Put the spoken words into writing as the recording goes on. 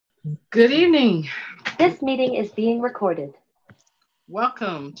Good evening. This meeting is being recorded.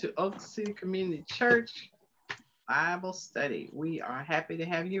 Welcome to Oak City Community Church Bible Study. We are happy to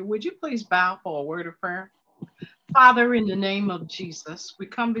have you. Would you please bow for a word of prayer? Father, in the name of Jesus, we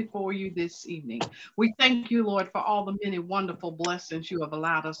come before you this evening. We thank you, Lord, for all the many wonderful blessings you have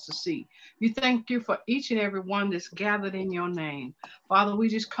allowed us to see. You thank you for each and every one that's gathered in your name. Father, we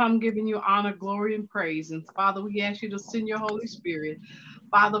just come giving you honor, glory, and praise. And Father, we ask you to send your Holy Spirit.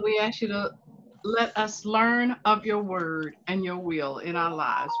 Father, we ask you to let us learn of your word and your will in our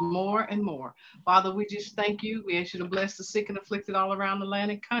lives more and more. Father, we just thank you. We ask you to bless the sick and afflicted all around the land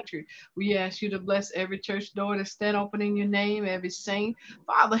and country. We ask you to bless every church door that stand open in your name, every saint.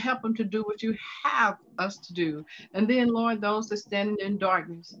 Father, help them to do what you have us to do. And then, Lord, those that stand in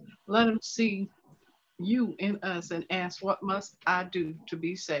darkness, let them see you in us and ask, what must I do to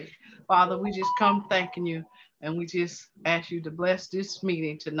be saved? Father, we just come thanking you and we just ask you to bless this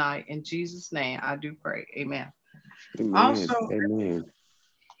meeting tonight. In Jesus' name, I do pray. Amen. Also, Amen. Amen.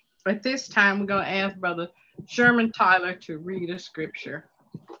 at this time, we're going to ask Brother Sherman Tyler to read a scripture.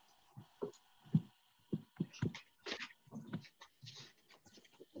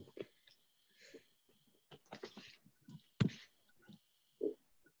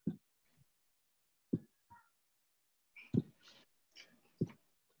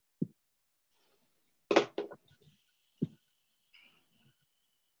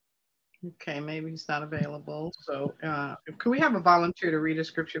 Okay, maybe he's not available. So, can we have a volunteer to read a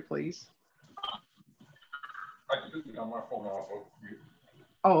scripture, please? I can do it on my phone also.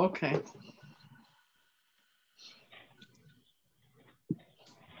 Oh, okay.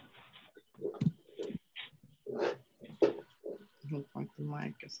 Looks like the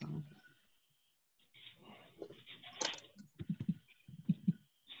mic is on.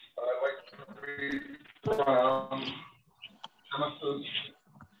 I'd like to read from Genesis,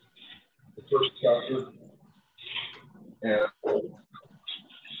 the first chapter, and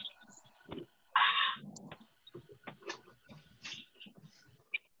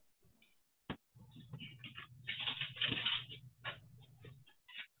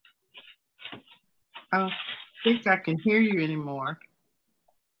I don't think I can hear you anymore.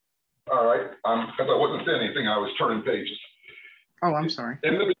 all right, because I wasn't saying anything, I was turning pages. Oh, I'm sorry.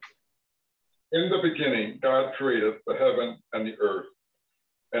 In the beginning, God created the heaven and the earth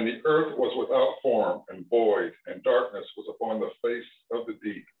was without form and void, and darkness was upon the face of the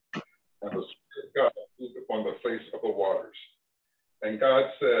deep, and the Spirit of God moved upon the face of the waters. And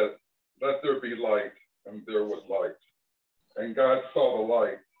God said, let there be light, and there was light. And God saw the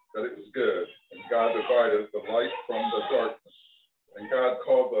light, that it was good, and God divided the light from the darkness. And God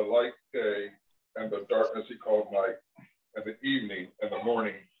called the light day, and the darkness he called night. And the evening and the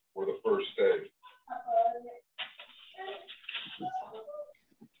morning were the first day.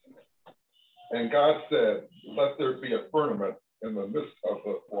 And God said, let there be a firmament in the midst of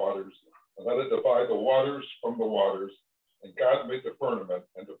the waters, and let it divide the waters from the waters. And God made the firmament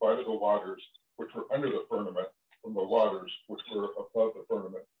and divided the waters which were under the firmament from the waters which were above the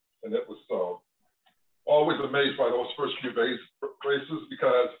firmament. And it was so. Always amazed by those first few phrases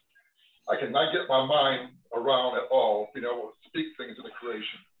because I cannot get my mind around at all being able to speak things into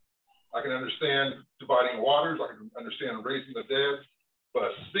creation. I can understand dividing waters, I can understand raising the dead,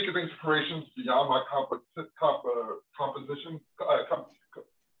 but speaking things to creation beyond my composition,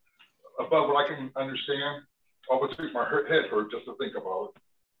 above what I can understand, always makes my head hurt just to think about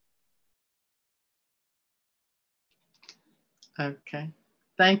it. Okay.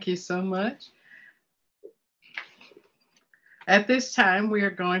 Thank you so much. At this time, we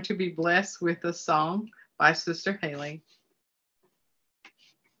are going to be blessed with a song by Sister Haley.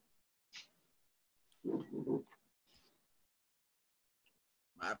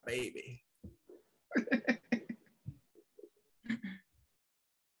 My baby.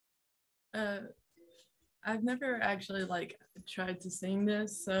 I've never actually tried to sing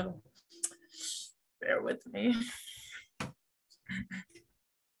this, so bear with me.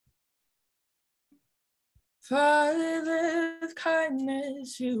 For with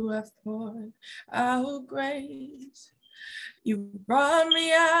kindness you have poured out grace. You brought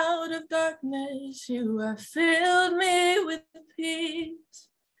me out of darkness. You have filled me with peace.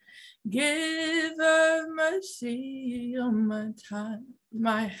 Give of mercy on my time,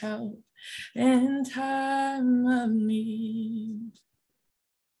 my help in time of need.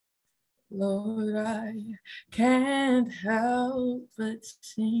 Lord, I can't help but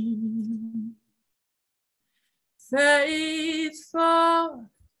sing. Faithful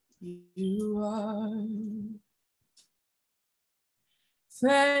you are.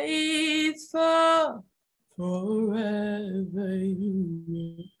 Faithful forever you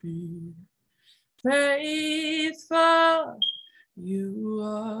will be. Faithful you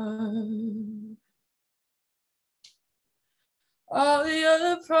are. All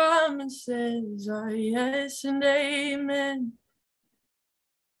your promises are yes and amen.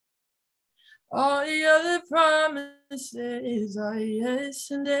 All your promises are yes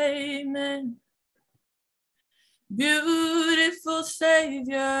and amen. Beautiful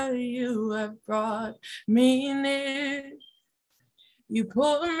Savior, you have brought me near. You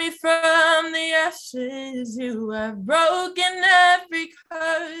pulled me from the ashes, you have broken every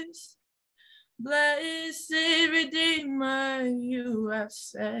curse. Blessed Redeemer, you have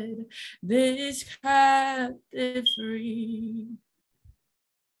set this captive free.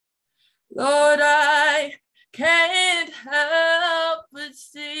 Lord, I can't help but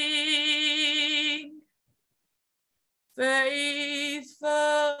sing.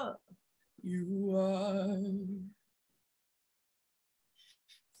 Faithful you are.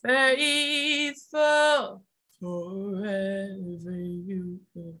 Faithful forever you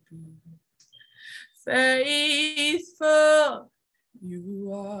will be. Faithful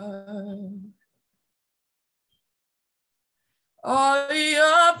you are. All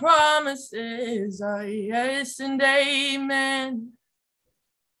your promises are yes and amen.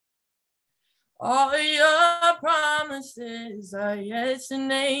 All your promises are yes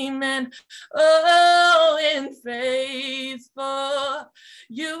and amen. Oh, and faithful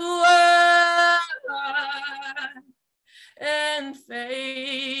you are. And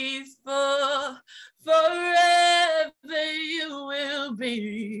faithful forever you will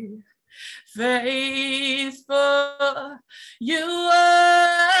be. Faithful you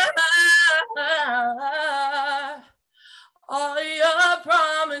are. All your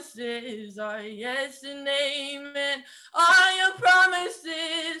promises are yes and amen. All your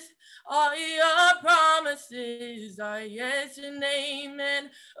promises are yes and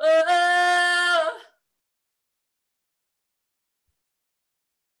amen. Oh.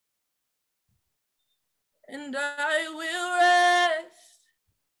 And I will rest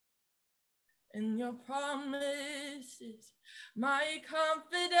in your promises. My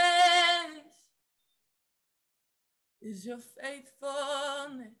confidence is your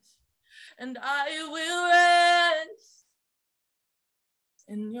faithfulness. And I will rest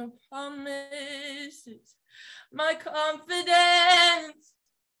in your promises. My confidence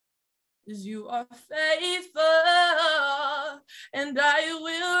is you are faithful. And I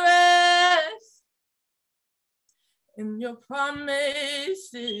will rest in your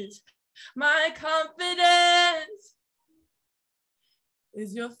promises. My confidence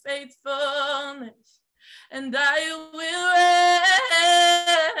is your faithfulness, and I will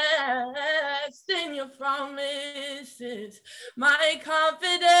rest in your promises. My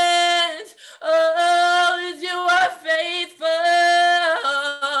confidence, oh, is you are faithful,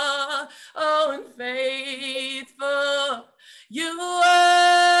 oh, and faithful you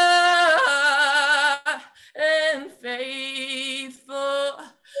are, and faithful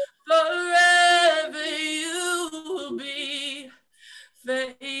forever you will be.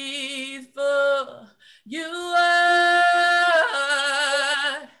 Faithful you are.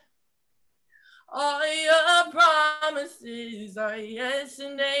 All your promises are yes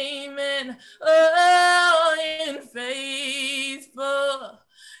and amen. Oh, and faithful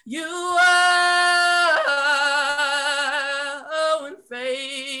you are. Oh, and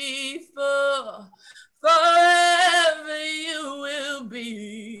faithful forever you will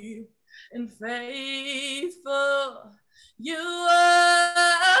be. And faithful you are.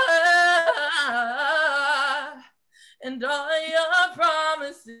 And all your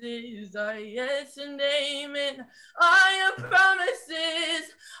promises are yes and amen. All your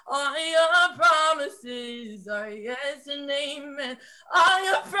promises are yes and amen. All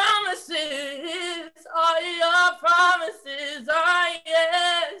your promises are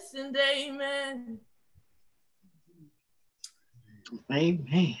yes and amen.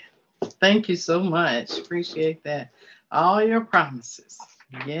 Amen. Thank you so much. Appreciate that. All your promises.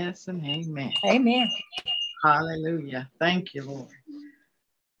 Yes and amen. Amen. Hallelujah. Thank you, Lord.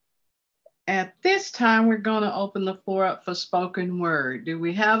 At this time, we're going to open the floor up for spoken word. Do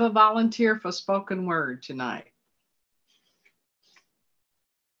we have a volunteer for spoken word tonight?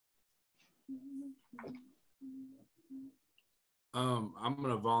 I'm going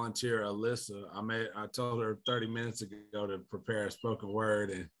to volunteer Alyssa. I told her 30 minutes ago to prepare a spoken word,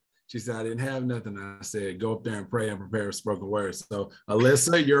 and she said I didn't have nothing. I said, go up there and pray and prepare a spoken word. So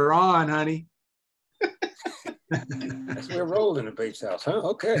Alyssa, you're on, honey. That's we're rolling in the beach house, huh?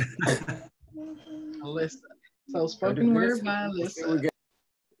 Okay. Alyssa. So spoken word by Alyssa.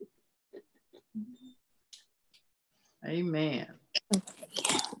 Amen.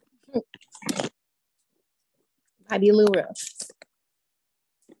 Might be a little rough.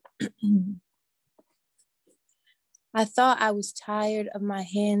 I thought I was tired of my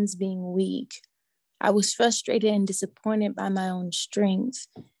hands being weak. I was frustrated and disappointed by my own strength.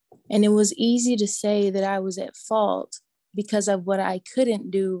 And it was easy to say that I was at fault because of what I couldn't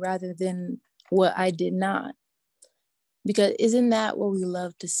do rather than what I did not. Because isn't that what we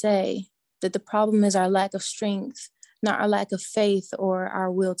love to say? That the problem is our lack of strength, not our lack of faith or our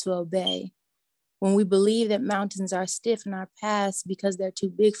will to obey. When we believe that mountains are stiff in our paths because they're too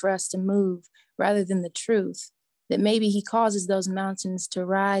big for us to move, rather than the truth, that maybe he causes those mountains to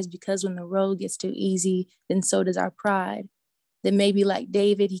rise because when the road gets too easy, then so does our pride. That maybe like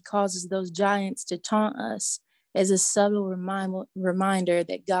David, he causes those giants to taunt us as a subtle reminder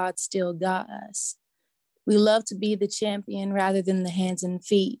that God still got us. We love to be the champion rather than the hands and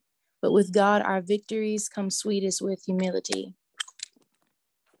feet, but with God, our victories come sweetest with humility.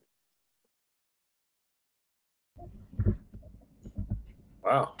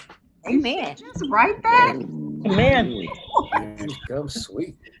 Wow. Amen. Just write that. Amen. Come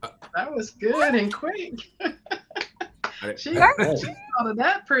sweet. That was good and quick. She Hey. thought of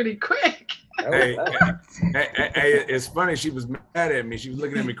that pretty quick. Hey, it's funny. She was mad at me. She was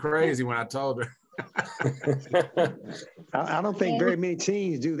looking at me crazy when I told her. I don't think very many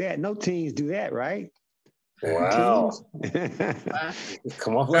teens do that. No teens do that, right? Wow.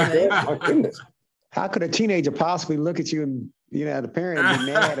 Come on like that. My goodness. How could a teenager possibly look at you and, the parent and be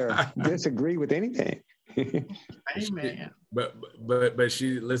mad or disagree with anything? Amen. But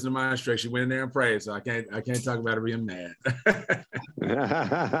she listened to my instruction. She went in there and prayed. So I can't talk about her being mad.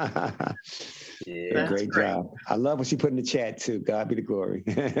 Yeah, great job. I love what she put in the chat too. God be the glory.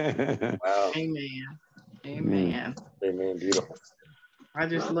 Wow. Amen. Amen. Amen. Beautiful. I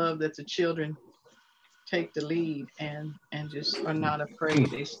just love that the children take the lead and just are not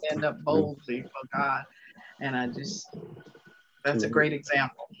afraid. They stand up boldly for God. And that's a great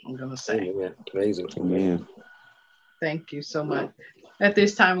example, I'm going to say. Amen. Amazing. Amen. Thank you so much. At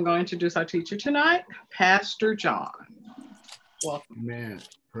this time, I'm going to introduce our teacher tonight, Pastor John. Welcome. Man,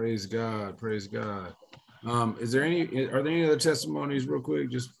 praise God. Praise God. Are there any other testimonies real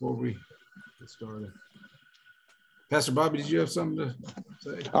quick just before we get started? Pastor Bobby, did you have something to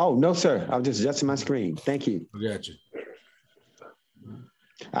say? Oh, no, sir. I was just adjusting my screen. Thank you. I got you.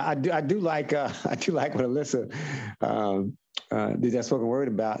 I do like what Alyssa did that spoken word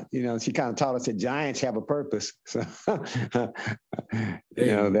about. She kind of taught us that giants have a purpose. So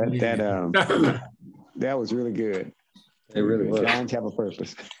that was really good. It really was. Giants have a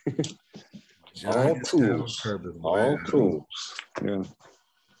purpose. All tools. All tools. Yeah.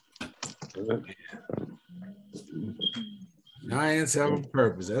 Giants have a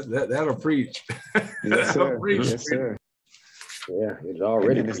purpose. That'll preach. Yes, sir. Yes, sir. Yeah, it's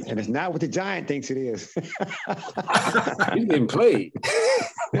already. And it's not what the giant thinks it is. He's been played.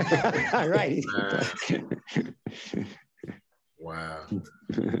 Right. Wow.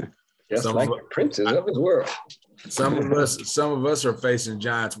 Just like the princes of his world. Some of us are facing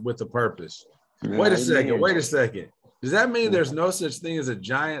giants with a purpose. Wait a second. Does that mean there's no such thing as a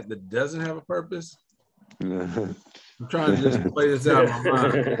giant that doesn't have a purpose? I'm trying to just play this out in my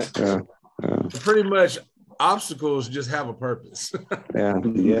mind. Pretty much obstacles just have a purpose. Yeah.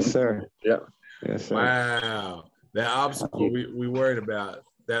 Yes, sir. Yeah. Yes, sir. Wow. That obstacle we worried about,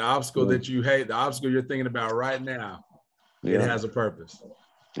 that obstacle that you hate, the obstacle you're thinking about right now, it has a purpose.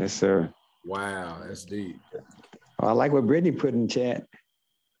 Yes, sir. Wow, that's deep. Oh, I like what Brittany put in chat.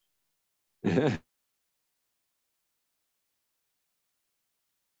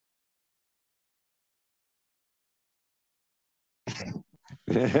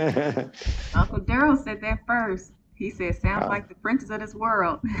 Uncle Daryl said that first. He said, sounds like the princes of this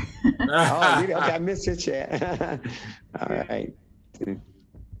world. Oh, okay, I missed your chat. All right.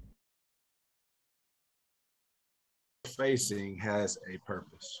 Facing has a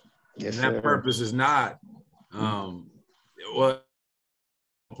purpose. Yes, and that sir. purpose is not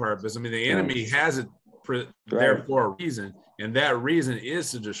purpose. I mean, the enemy has it there for a reason, and that reason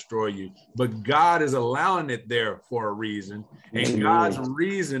is to destroy you. But God is allowing it there for a reason, and God's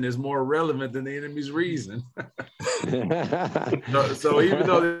reason is more relevant than the enemy's reason. so even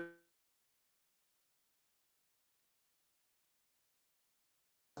though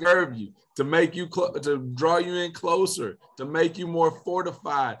serve you, to make you to draw you in closer, to make you more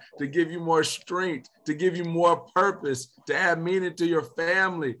fortified, to give you more strength, to give you more purpose, to add meaning to your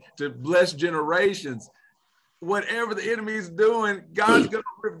family, to bless generations. Whatever the enemy is doing, God's going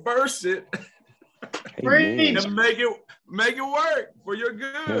to reverse it and make it work for your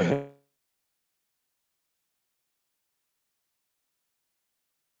good.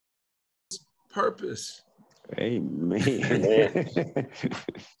 purpose. Amen.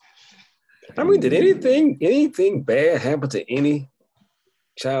 I mean, did anything bad happen to any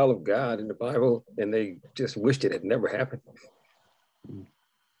child of God in the Bible and they just wished it had never happened?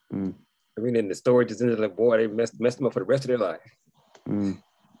 Mm. I mean, in the story just ended like, boy, they messed them up for the rest of their life. Mm.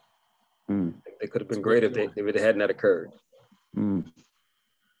 Mm. They could have been great if it had not occurred. Mm.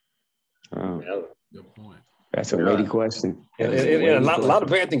 Oh. Good point. That's a weighty question. And a lot of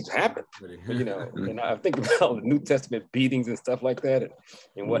bad things happen, you know. And I think about the New Testament beatings and stuff like that,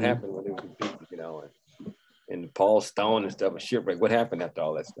 and what happened when they were beaten, you know, and Paul's stone and stuff, and shipwreck. What happened after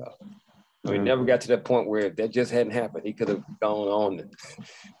all that stuff? We never got to that point where if that just hadn't happened, he could have gone on and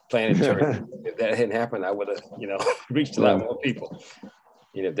planted church. If that hadn't happened, I would have, you know, reached a lot more people.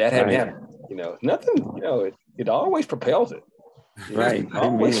 You know, if that hadn't happened, you know, nothing, you know, it always propels it. Right. It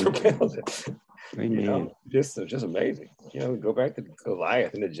always propels it. Amen. You know, just amazing. You know, go back to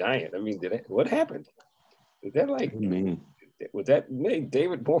Goliath and the giant. I mean, what happened? Is that like, was that made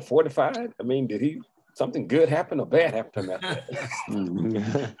David more fortified? I mean, did something good happen or bad happen to him after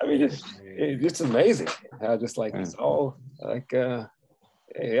that? I mean, it's just amazing how just like it's all like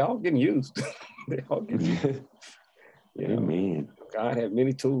they all getting used. They all getting used. You know, Amen. God had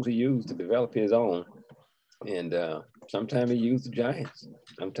many tools he used to develop his own. And sometimes he used the giants.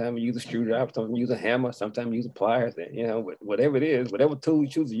 Sometimes he used a screwdriver. Sometimes he used a hammer. Sometimes he used pliers. And, you know, whatever it is, whatever tool he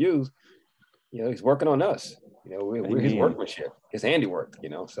chooses to use, you know, he's working on us. You know, we're his workmanship, his handiwork. You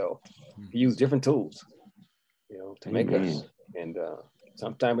know, so he used different tools, you know, to make us. And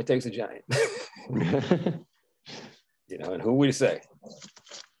sometimes it takes a giant. You know, and who would say?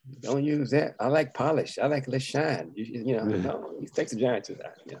 Don't use that. I like polish. I like let's shine. You know, no, he takes a giant to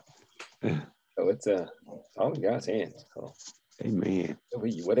that. You know. So it's all in God's hands. So, amen.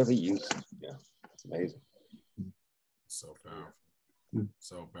 Whatever he uses, yeah, it's amazing. So powerful,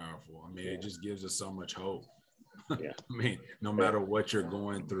 so powerful. I mean, it just gives us so much hope. Yeah. I mean, no matter what you're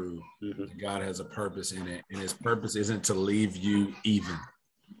going through, God has a purpose in it, and his purpose isn't to leave you even,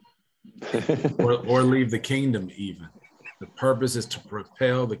 or leave the kingdom even. The purpose is to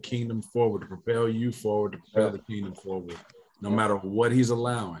propel the kingdom forward, to propel you forward, to propel the kingdom forward, no matter what he's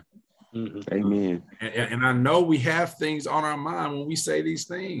allowing. Amen. And I know we have things on our mind when we say these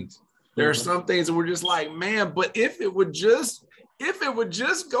things. There are some things that we're just like, man, but if it would just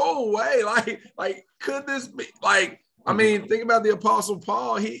go away, like could this be like, I mean, think about the Apostle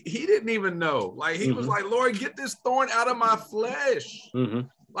Paul. He didn't even know. Like he was like, Lord, get this thorn out of my flesh.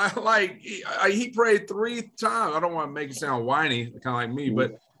 Like he prayed 3 times. I don't want to make it sound whiny, kind of like me,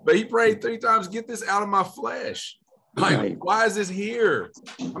 but he prayed 3 times, get this out of my flesh. Like, why is this here?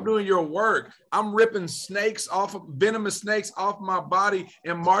 I'm doing your work. I'm ripping venomous snakes off my body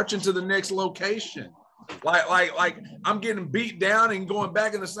and marching to the next location. Like I'm getting beat down and going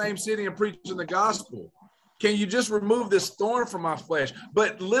back in the same city and preaching the gospel. Can you just remove this thorn from my flesh?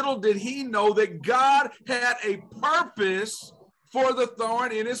 But little did he know that God had a purpose for the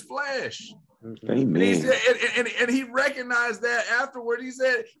thorn in his flesh. Amen. And he recognized that afterward. He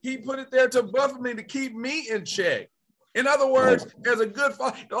said he put it there to buffet me, to keep me in check. In other words, as a good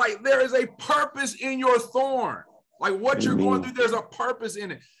father, like there is a purpose in your thorn. Like what you're going through, there's a purpose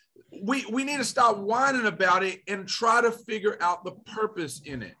in it. We need to stop whining about it and try to figure out the purpose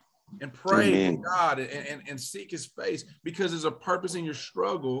in it and pray to God and seek his face, because there's a purpose in your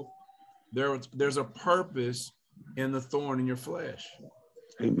struggle. There's a purpose in the thorn in your flesh.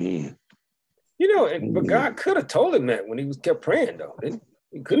 Amen. You know, but God could have told him that when he kept praying, though.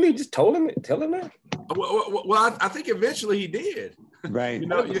 Couldn't he just tell him that? Well, I think eventually he did. Right. You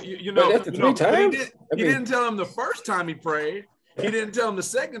know, after 3 times? He didn't tell him the first time he prayed. He didn't tell him the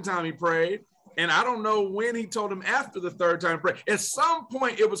second time he prayed. And I don't know when he told him after the 3rd time he prayed. At some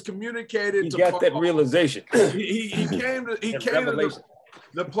point, it was communicated. He got that realization. He came to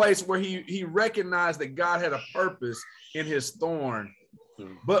the place where he recognized that God had a purpose in his thorn.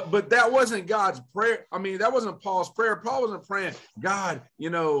 But that wasn't God's prayer. I mean, that wasn't Paul's prayer. Paul wasn't praying, God, you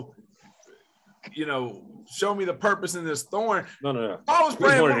know, show me the purpose in this thorn. No. Paul was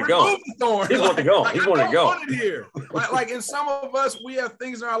praying, remove the thorn. He wanted to go. He wanted to go. I don't want it here. Like in some of us, we have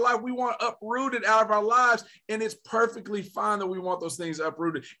things in our life we want uprooted out of our lives, and it's perfectly fine that we want those things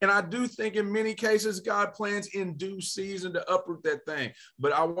uprooted. And I do think in many cases, God plans in due season to uproot that thing.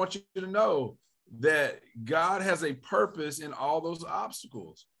 But I want you to know that God has a purpose in all those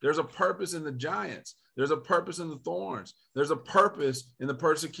obstacles. There's a purpose in the giants. There's a purpose in the thorns. There's a purpose in the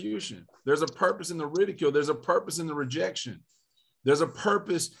persecution. There's a purpose in the ridicule. There's a purpose in the rejection. There's a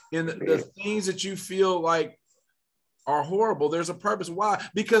purpose in the things that you feel like are horrible. There's a purpose. Why?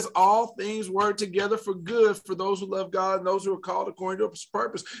 Because all things work together for good for those who love God and those who are called according to His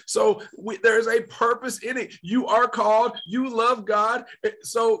purpose. So there's a purpose in it. You are called, you love God.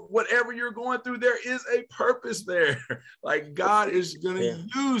 So whatever you're going through, there is a purpose there. Like God is going to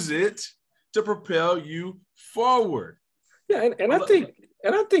use it to propel you forward. Yeah, and I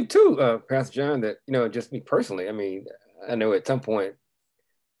think too, Pastor John, that, you know, just me personally, I mean, I know at some point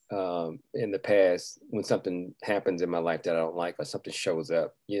in the past, when something happens in my life that I don't like, or something shows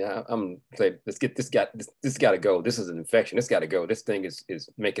up, you know, I'm like, let's get this got to go. This is an infection. This got to go. This thing is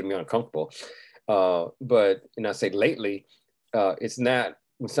making me uncomfortable. But, and I say lately, it's not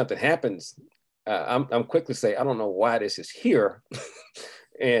when something happens. I'm quick to say, I don't know why this is here,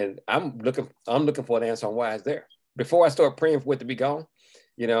 and I'm looking for an answer on why it's there before I start praying for it to be gone.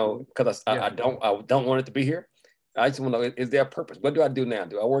 You know, because I don't want it to be here. I just want to know, is there a purpose? What do I do now?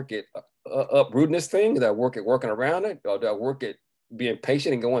 Do I work at uprooting this thing? Do I work at working around it? Or do I work at being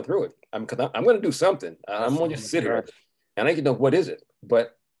patient and going through it? Because I'm going to do something. I'm going to just sit here and I need to know what is it.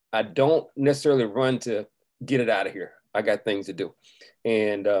 But I don't necessarily run to get it out of here. I got things to do.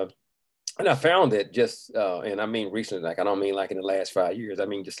 And I found that just, and I mean recently, like I don't mean like in the last 5 years. I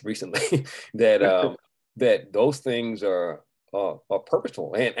mean just recently that that those things are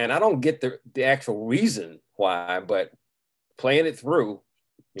purposeful. And I don't get the actual reason why, but playing it through,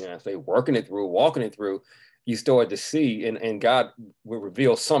 you know, I say working it through, walking it through, you start to see, and God will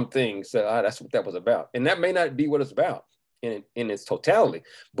reveal some things that that's what that was about. And that may not be what it's about in its totality,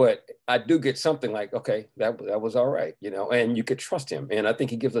 but I do get something like, okay, that was all right, you know, and you could trust Him. And I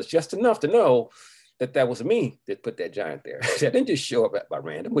think He gives us just enough to know that was me that put that giant there. I didn't just show up by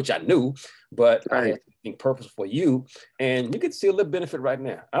random, which I knew, but I had something purposeful for you. And you can see a little benefit right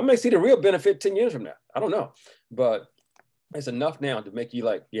now. I may see the real benefit 10 years from now. I don't know, but it's enough now to make you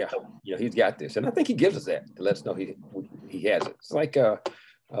like, yeah, you know, He's got this. And I think He gives us that to let us know he has it. It's like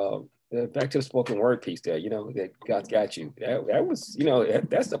back to the spoken word piece there, you know, that God's got you. That was, you know,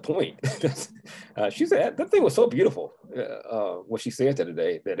 that's the point. She said that thing was so beautiful. What she said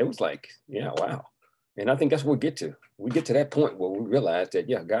today, that it was like, yeah, wow. And I think that's what we get to. We get to that point where we realize that,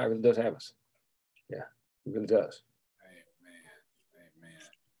 yeah, God really does have us. Yeah, He really does.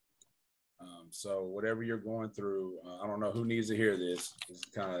 Amen. So whatever you're going through, I don't know who needs to hear this. It's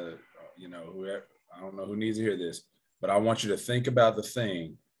kind of, you know, whoever, I don't know who needs to hear this, but I want you to think about the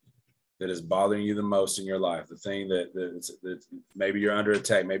thing that is bothering you the most in your life, the thing that maybe you're under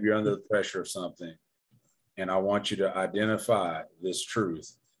attack, maybe you're under the pressure of something. And I want you to identify this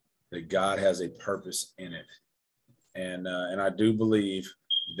truth, that God has a purpose in it. And I do believe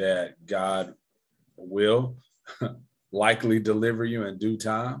that God will likely deliver you in due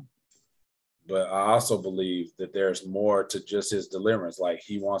time. But I also believe that there's more to just His deliverance. Like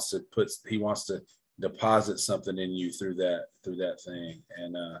He wants to deposit something in you through that thing.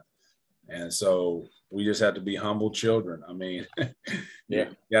 And so we just have to be humble children. I mean, yeah,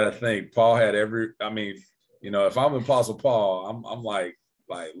 you got to think Paul had you know, if I'm Apostle Paul, I'm like,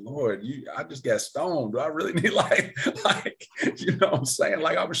 Lord, I just got stoned. Do I really need like, you know what I'm saying?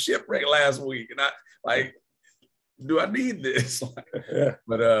 Like I was shipwrecked last week, and do I need this?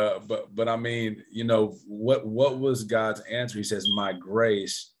 But I mean, you know, what was God's answer? He says, my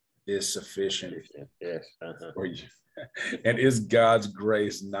grace is sufficient for you. And is God's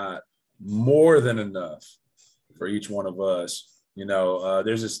grace not more than enough for each one of us? You know,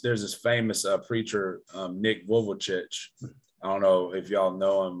 there's this famous preacher, Nick Vujicic. I don't know if y'all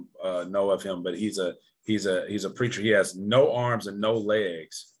know of him, but he's a preacher. He has no arms and no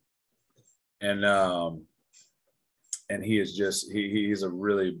legs, and he is just he's a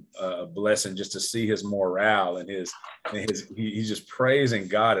really blessing just to see his morale and he's just praising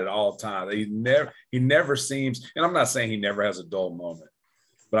God at all times. He never seems, and I'm not saying he never has a dull moment,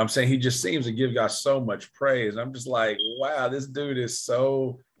 but I'm saying he just seems to give God so much praise. I'm just like, wow, this dude is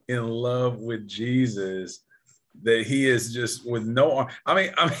so in love with Jesus that he is just with no, I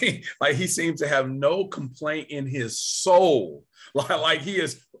mean, like he seems to have no complaint in his soul. Like he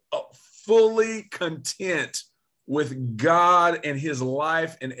is fully content with God and his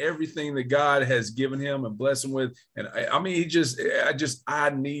life and everything that God has given him and blessed him with. And I mean, I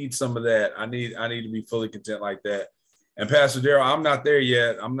need some of that. I need to be fully content like that. And Pastor Darrell, I'm not there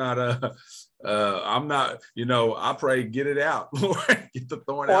yet. I'm not, you know, I pray, get it out, Lord, get the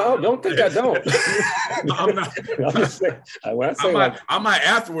thorn out. I don't think I don't. I'm not. I might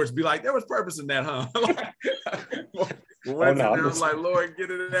afterwards be like, there was purpose in that, huh? I'm like, Lord, get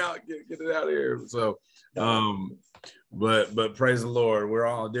it out, get it out of here. So, but praise the Lord, we're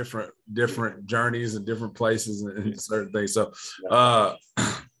all different journeys and different places and certain things. So,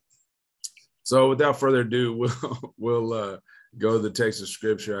 So without further ado, we'll go to the text of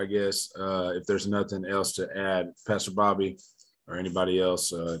scripture, I guess. If there's nothing else to add, Pastor Bobby or anybody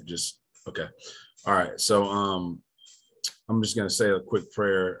else, okay. All right. So I'm just going to say a quick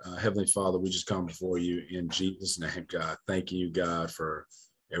prayer. Heavenly Father, we just come before you in Jesus' name, God. Thank you, God, for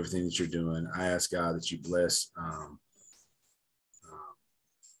everything that you're doing. I ask, God, that you bless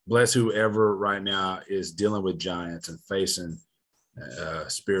whoever right now is dealing with giants and facing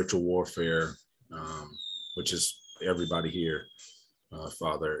spiritual warfare, which is everybody here,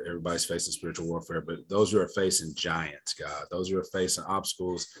 Father. Everybody's facing spiritual warfare, but those who are facing giants, God, those who are facing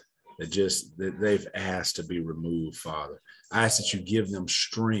obstacles that they've asked to be removed, Father, I ask that you give them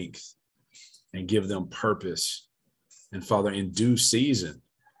strength and give them purpose, and Father, in due season,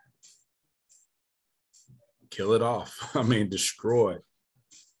 kill it off. I mean, destroy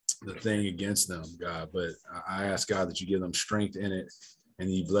the thing against them, God. But I ask, God, that you give them strength in it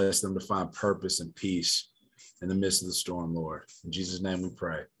and you bless them to find purpose and peace in the midst of the storm, Lord. In Jesus' name we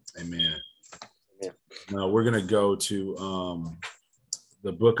pray. Amen. Amen. Now we're going to go to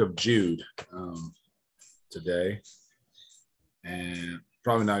the book of Jude today. And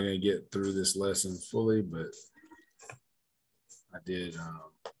probably not going to get through this lesson fully, but I did.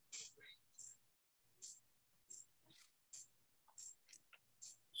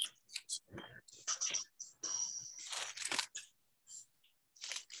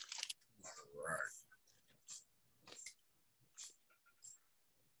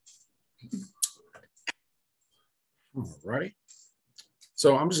 All right.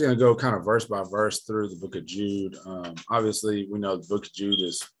 So I'm just going to go kind of verse by verse through the book of Jude. Obviously, we know the book of Jude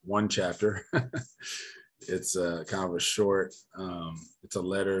is one chapter. It's kind of a short, it's a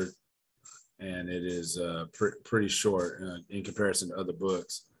letter, and it is pretty short in comparison to other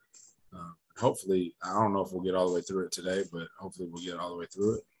books. Hopefully, I don't know if we'll get all the way through it today, but hopefully we'll get all the way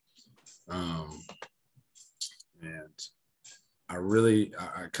through it. And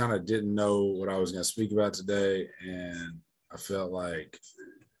I kind of didn't know what I was going to speak about today, and I felt like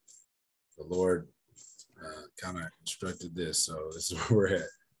the Lord kind of instructed this, so this is where we're at.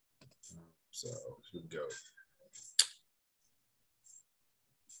 So here we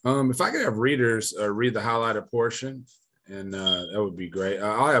go. If I could have readers read the highlighted portion, and that would be great.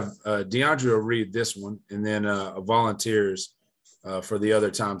 I'll have DeAndre read this one, and then volunteers for the other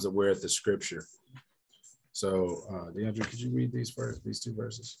times that we're at the scripture. So, DeAndre, could you read these two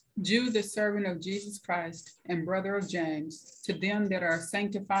verses? Jude, the servant of Jesus Christ and brother of James, to them that are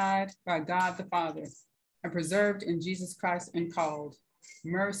sanctified by God the Father and preserved in Jesus Christ and called,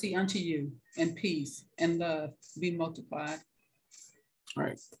 mercy unto you and peace and love be multiplied. All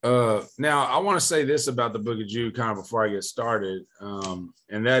right. Now, I want to say this about the book of Jude kind of before I get started,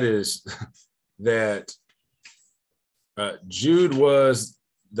 and that is that Jude was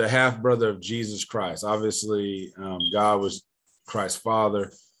the half-brother of Jesus Christ. Obviously, God was Christ's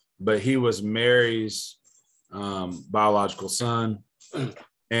father, but he was Mary's biological son.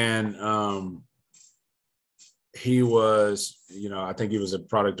 And he was, I think he was a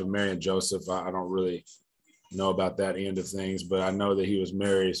product of Mary and Joseph. I don't really know about that end of things, but I know that he was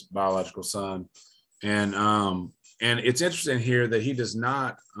Mary's biological son. And it's interesting here that he does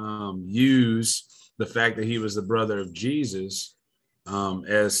not use the fact that he was the brother of Jesus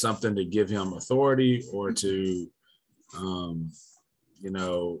as something to give him authority or to,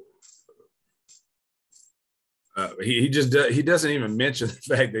 he doesn't even mention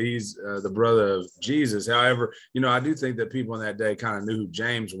the fact that he's the brother of Jesus. However, I do think that people in that day kind of knew who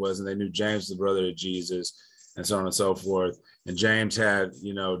James was, and they knew James was the brother of Jesus, and so on and so forth. And James had,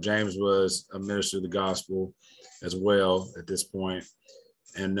 James was a minister of the gospel as well at this point.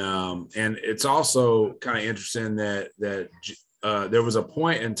 And it's also kind of interesting that there was a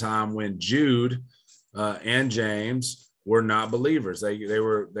point in time when Jude and James were not believers. They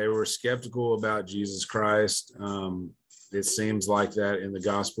were skeptical about Jesus Christ. It seems like that in the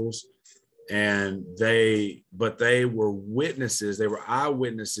Gospels, but they were witnesses. They were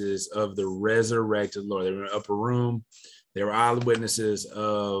eyewitnesses of the resurrected Lord. They were in an upper room. They were eyewitnesses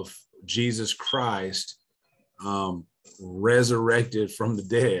of Jesus Christ resurrected from the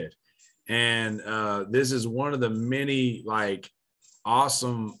dead. And this is one of the many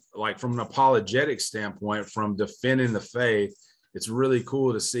awesome, from an apologetic standpoint, from defending the faith. It's really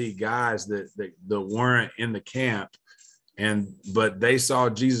cool to see guys that weren't in the camp, but they saw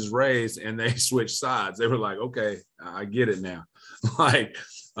Jesus raised and they switched sides. They were like, okay, I get it now.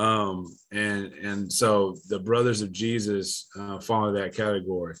 And so the brothers of Jesus fall into that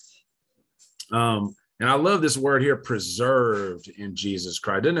category. And I love this word here, preserved in Jesus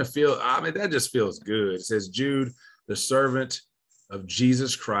Christ. Doesn't it feel, that just feels good. It says, Jude, the servant of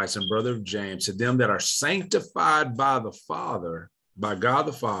Jesus Christ and brother of James, to them that are sanctified by the Father, by God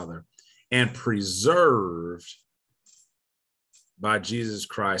the Father, and preserved by Jesus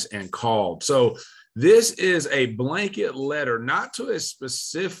Christ and called. So this is a blanket letter, not to a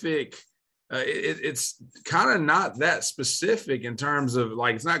specific, it's kind of not that specific in terms of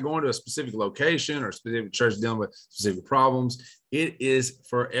like, it's not going to a specific location or specific church dealing with specific problems. It is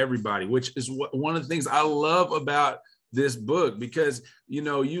for everybody, which is one of the things I love about this book, because, you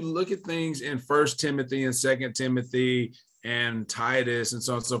know, you look at things in 1 Timothy and 2 Timothy and Titus and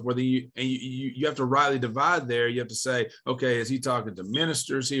so on and so forth, you have to rightly divide there. You have to say, okay, is he talking to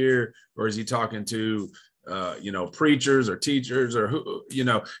ministers here, or is he talking to you know, preachers or teachers, or who, you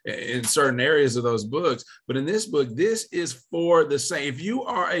know, in certain areas of those books. But in this book, this is for the same. If you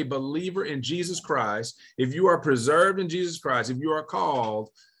are a believer in Jesus Christ, if you are preserved in Jesus Christ, if you are called,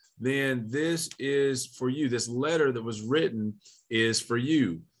 then this is for you. This letter that was written is for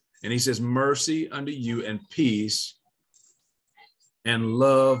you. And he says, mercy unto you and peace and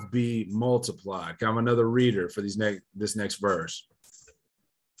love be multiplied. I'm another reader for this next verse.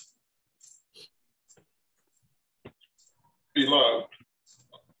 Beloved,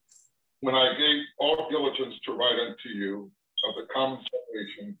 when I gave all diligence to write unto you of the common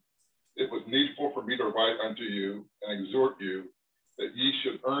salvation, it was needful for me to write unto you and exhort you that ye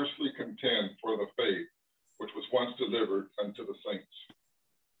should earnestly contend for the faith which was once delivered unto the saints.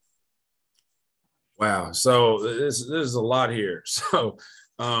 Wow. So this is a lot here. So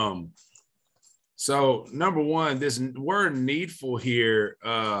number one, this word needful here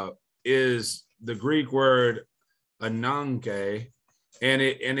is the Greek word ananke, and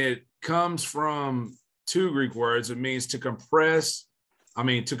it comes from two Greek words. It means to compress.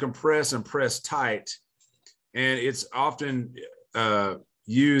 To compress and press tight, and it's often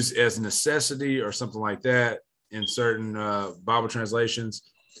used as necessity or something like that in certain Bible translations.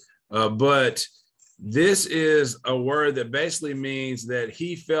 But this is a word that basically means that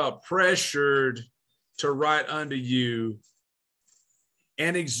he felt pressured to write unto you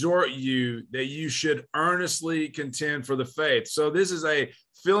and exhort you that you should earnestly contend for the faith. So this is a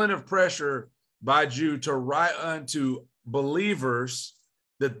feeling of pressure by Jude to write unto believers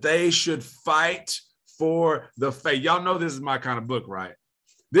that they should fight for the faith. Y'all know this is my kind of book, right?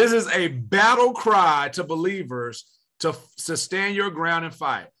 This is a battle cry to believers to stand your ground and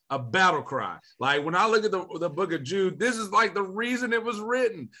fight. A battle cry. Like when I look at the book of Jude, this is like the reason it was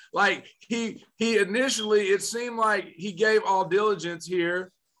written. Like he initially, it seemed like he gave all diligence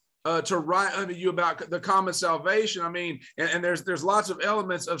here to write unto you about the common salvation. I mean, and there's lots of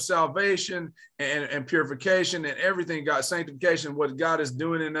elements of salvation and purification and everything, God, sanctification, what God is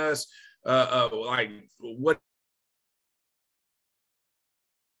doing in us, like what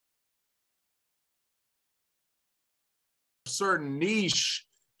certain niche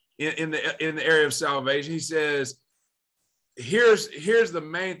in the area of salvation. He says, here's the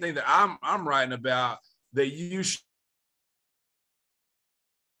main thing that I'm writing about, that you should.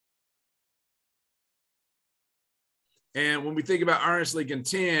 And when we think about earnestly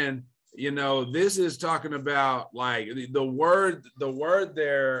contend, you know, this is talking about like the word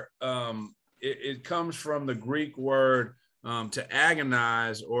there, it comes from the Greek word to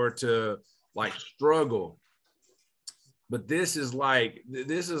agonize or to like struggle. But this is like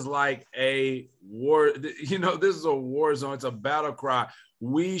a war, you know, this is a war zone. It's a battle cry.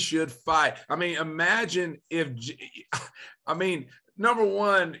 We should fight. I mean, imagine if, number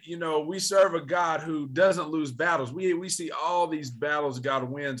one, you know, we serve a God who doesn't lose battles. We see all these battles God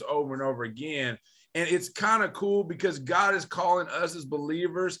wins over and over again. And it's kind of cool because God is calling us as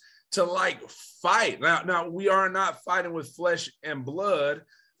believers to like fight. Now we are not fighting with flesh and blood,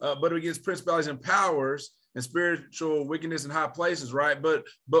 but against principalities and powers and spiritual wickedness in high places, right? But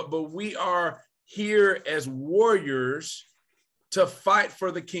we are here as warriors to fight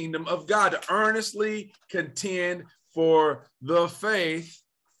for the kingdom of God, to earnestly contend for the faith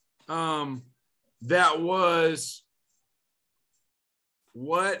that was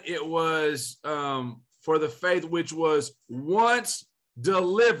what it was, for the faith which was once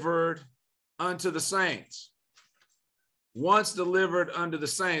delivered unto the saints. Once delivered unto the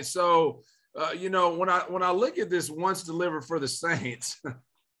saints. So you know, when I look at this once delivered for the saints,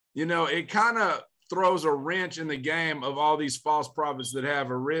 you know, it kind of throws a wrench in the game of all these false prophets that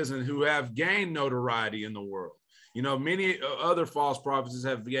have arisen, who have gained notoriety in the world. You know, many other false prophets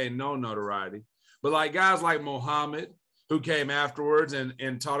have gained no notoriety, but like guys like Muhammad, who came afterwards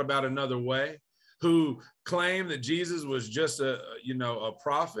and taught about another way, who claimed that Jesus was just a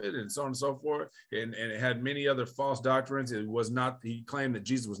prophet and so on and so forth, and it had many other false doctrines. He claimed that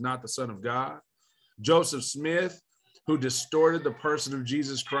Jesus was not the Son of God. Joseph Smith, who distorted the person of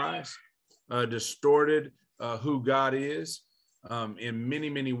Jesus Christ, distorted who God is in many,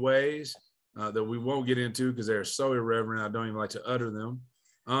 many ways that we won't get into because they're so irreverent. I don't even like to utter them.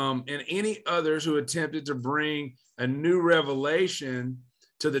 And any others who attempted to bring a new revelation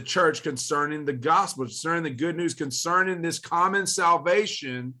to the church concerning the gospel, concerning the good news, concerning this common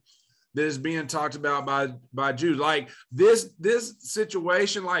salvation that is being talked about by Jude. Like this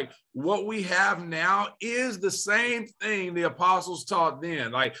situation, like what we have now is the same thing the apostles taught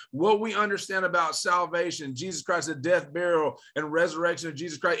then. Like what we understand about salvation, Jesus Christ, the death, burial, and resurrection of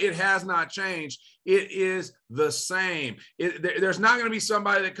Jesus Christ, it has not changed. It is the same. There's not going to be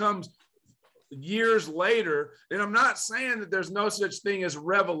somebody that comes years later, and I'm not saying that there's no such thing as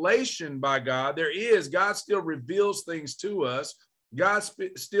revelation by God. There is. God still reveals things to us. God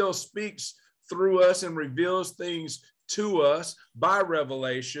still speaks through us and reveals things to us by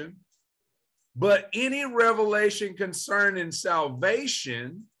revelation. But any revelation concerning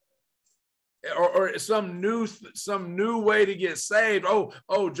salvation or some new way to get saved.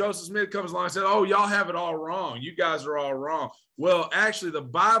 Oh, Joseph Smith comes along and said, oh, y'all have it all wrong. You guys are all wrong. Well, actually, the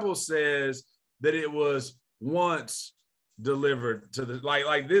Bible says that it was once delivered to the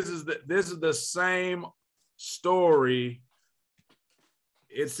like this is the same story.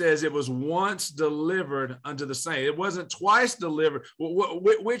 It says it was once delivered unto the saints. It wasn't twice delivered.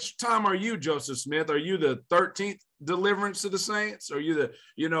 Which time are you, Joseph Smith? Are you the 13th deliverance to the saints? Are you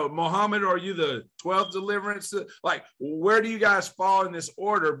the, Muhammad, or are you the 12th deliverance? Like, where do you guys fall in this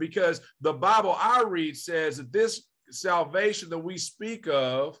order? Because the Bible I read says that this salvation that we speak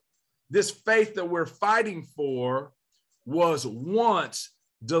of, this faith that we're fighting for, was once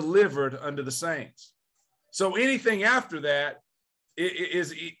delivered unto the saints. So anything after that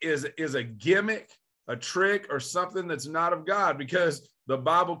is a gimmick, a trick, or something that's not of God, because the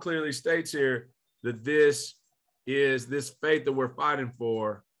Bible clearly states here that this faith that we're fighting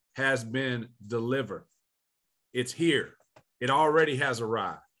for has been delivered. It's here. It already has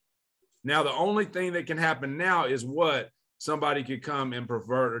arrived. Now, the only thing that can happen now is what? Somebody could come and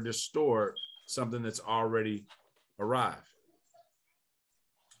pervert or distort something that's already arrived.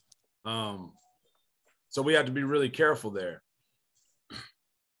 So we have to be really careful there.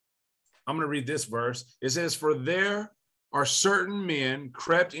 I'm going to read this verse. It says, for there are certain men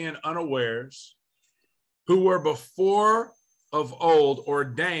crept in unawares, who were before of old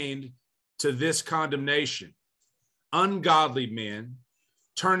ordained to this condemnation, ungodly men,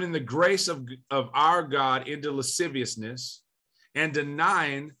 turning the grace of our God into lasciviousness, and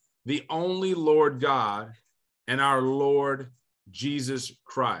denying the only Lord God and our Lord Jesus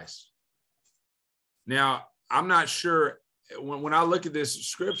Christ. Now, I'm not sure, when I look at this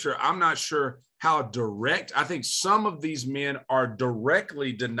scripture, I'm not sure how direct. I think some of these men are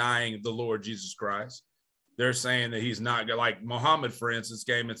directly denying the Lord Jesus Christ. They're saying that he's not, like Muhammad, for instance,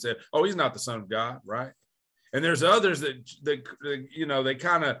 came and said, oh, he's not the Son of God, right? And there's others that they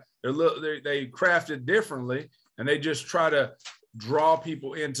kind of, they craft it differently, and they just try to draw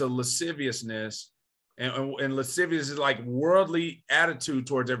people into lasciviousness. And lascivious is like worldly attitude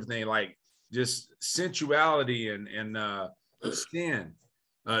towards everything, like just sensuality and sin,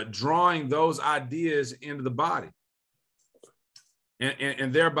 drawing those ideas into the body,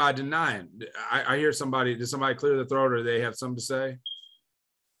 and thereby denying. I hear somebody, did somebody clear their throat, or they have something to say?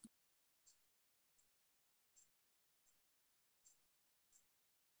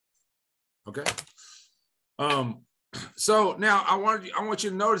 Okay. So now I want you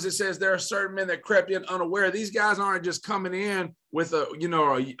to notice it says there are certain men that crept in unaware. These guys aren't just coming in with a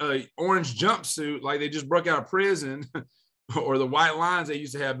orange jumpsuit like they just broke out of prison or the white lines they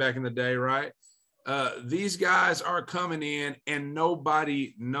used to have back in the day, right? These guys are coming in and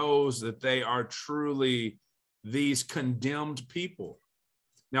nobody knows that they are truly these condemned people.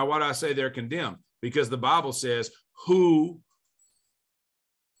 Now, why do I say they're condemned? Because the Bible says, who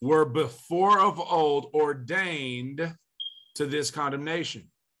were before of old ordained to this condemnation.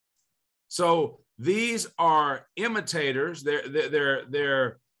 So these are imitators.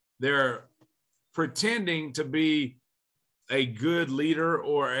 They're pretending to be a good leader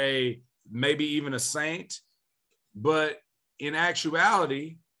or maybe even a saint, but in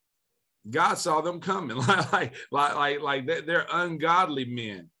actuality, God saw them coming. like they're ungodly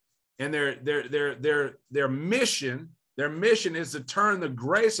men, and their mission. Their mission is to turn the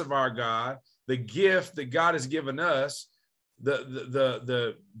grace of our God, the gift that God has given us,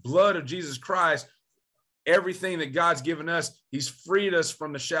 the blood of Jesus Christ, everything that God's given us. He's freed us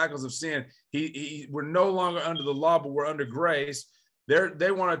from the shackles of sin. We're no longer under the law, but we're under grace.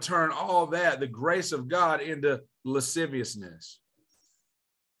 They want to turn all that, the grace of God, into lasciviousness.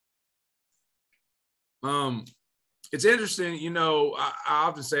 it's interesting, you know, I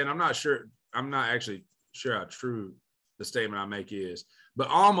often say, and I'm not actually sure how true the statement I make is, but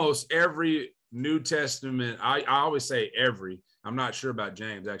almost every New Testament, I always say every, I'm not sure about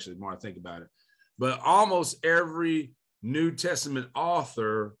James, actually, the more I think about it, but almost every New Testament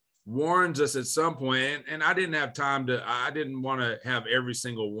author warns us at some point, and I didn't want to have every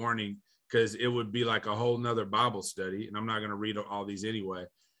single warning because it would be like a whole nother Bible study, and I'm not going to read all these anyway.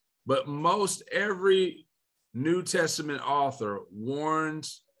 But most every New Testament author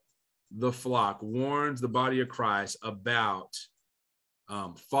warns the flock, warns the body of Christ about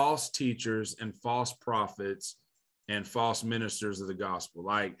false teachers and false prophets and false ministers of the gospel.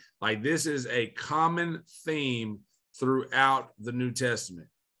 Like this is a common theme throughout the New Testament.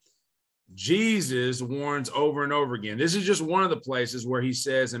 Jesus warns over and over again. This is just one of the places where he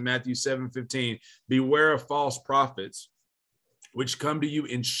says in Matthew 7:15, beware of false prophets, which come to you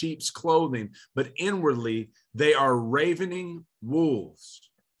in sheep's clothing, but inwardly they are ravening wolves.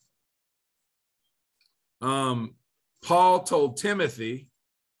 Paul told Timothy,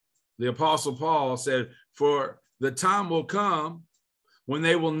 the apostle Paul said, for the time will come when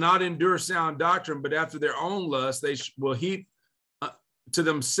they will not endure sound doctrine, but after their own lust, they will heap to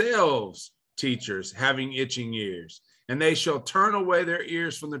themselves teachers having itching ears, and they shall turn away their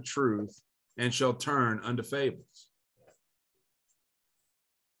ears from the truth and shall turn unto fables.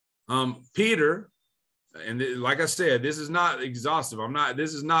 Peter, and like I said, this is not exhaustive.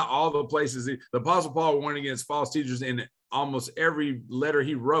 This is not all the places. The apostle Paul warned against false teachers in almost every letter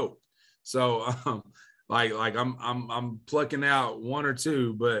he wrote. So I'm plucking out one or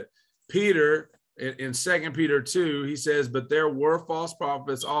two, but Peter in 2 Peter 2, he says, but there were false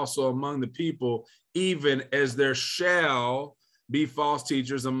prophets also among the people, even as there shall be false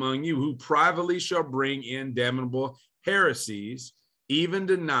teachers among you, who privately shall bring in damnable heresies, even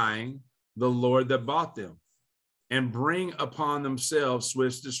denying the Lord that bought them, and bring upon themselves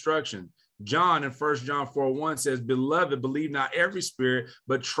swift destruction. John in 1 John 4:1 says, beloved, believe not every spirit,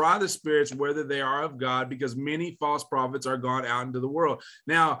 but try the spirits whether they are of God, because many false prophets are gone out into the world.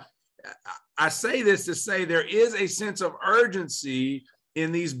 Now, I say this to say there is a sense of urgency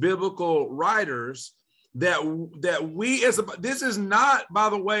in these biblical writers that we this is not, by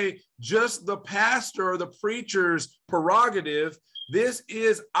the way, just the pastor or the preacher's prerogative. This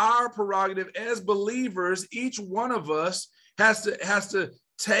is our prerogative as believers. Each one of us has to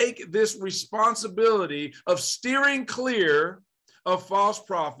take this responsibility of steering clear of false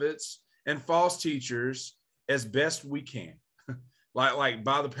prophets and false teachers as best we can. Like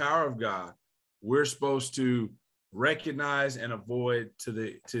by the power of God, we're supposed to recognize and avoid to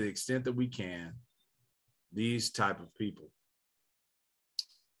the extent that we can these type of people.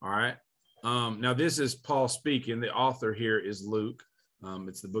 All right. Now this is Paul speaking. The author here is Luke.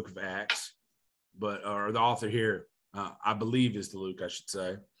 It's the book of Acts, or the author here, I believe, is Luke, I should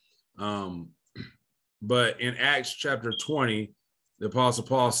say. But in Acts chapter 20, the apostle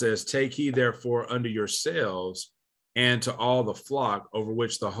Paul says, take heed therefore unto yourselves and to all the flock over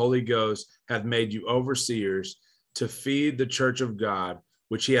which the Holy Ghost hath made you overseers, to feed the church of God,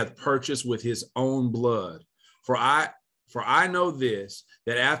 which he hath purchased with his own blood. For I know this,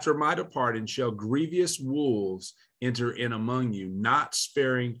 that after my departing shall grievous wolves enter in among you, not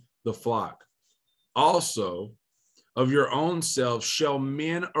sparing the flock. Also, of your own selves shall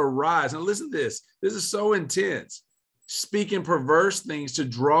men arise. Now listen to this. This is so intense. Speaking perverse things to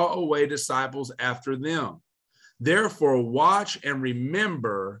draw away disciples after them. Therefore, watch and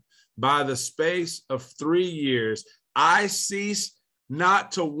remember, by the space of 3 years, I cease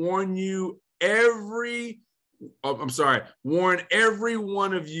not to warn every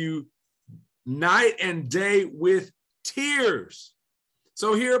one of you night and day with tears.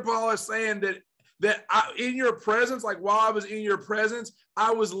 So here Paul is saying that in your presence, like while I was in your presence,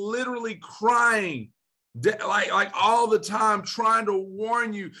 I was literally crying like all the time, trying to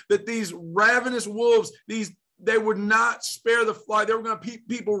warn you that these ravenous wolves, they would not spare the flock. They were going to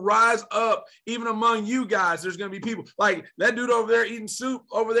people rise up, even among you guys. There's going to be people like that dude over there eating soup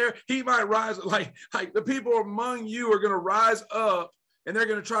over there. He might rise like the people among you are going to rise up, and they're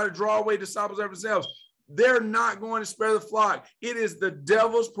going to try to draw away disciples of themselves. They're not going to spare the flock. It is the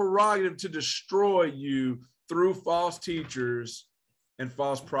devil's prerogative to destroy you through false teachers and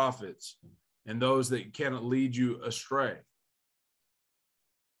false prophets and those that cannot lead you astray.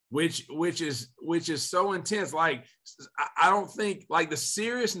 Which is so intense. Like, I don't think, like, the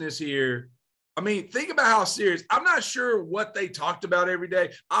seriousness here I mean, think about how serious. I'm not sure what they talked about every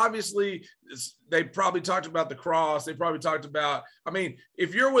day. Obviously, they probably talked about the cross. They probably talked about, I mean,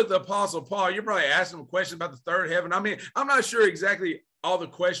 if you're with the Apostle Paul, you're probably asking him questions about the third heaven. I mean, I'm not sure exactly all the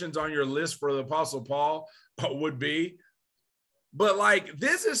questions on your list for the Apostle Paul would be. But like,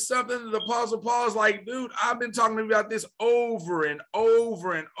 this is something that the Apostle Paul is like, dude, I've been talking about this over and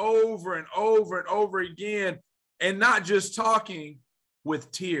over and over and over and over again, and not just talking,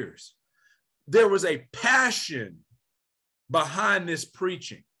 with tears. There was a passion behind this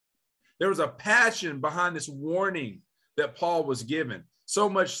preaching. There was a passion behind this warning that Paul was given, so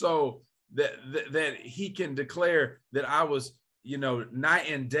much so that he can declare that I was, night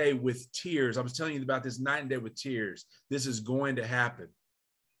and day with tears. I was telling you about this night and day with tears. This is going to happen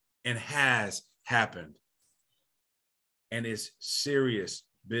and has happened. And it's serious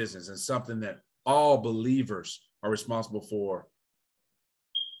business and something that all believers are responsible for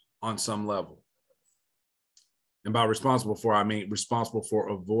on some level. And by responsible for, I mean responsible for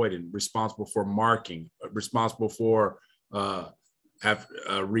avoiding, responsible for marking, responsible for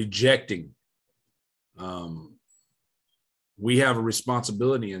rejecting. We have a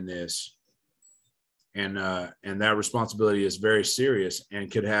responsibility in this, and that responsibility is very serious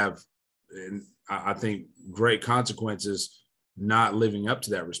and could have, I think, great consequences not living up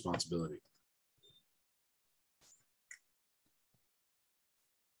to that responsibility.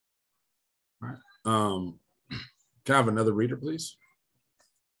 All right. Can I have another reader, please?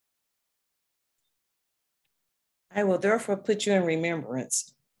 I will therefore put you in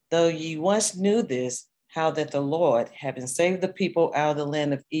remembrance, though ye once knew this, how that the Lord, having saved the people out of the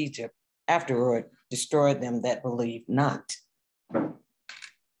land of Egypt, afterward destroyed them that believed not.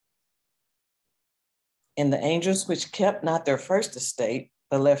 And the angels which kept not their first estate,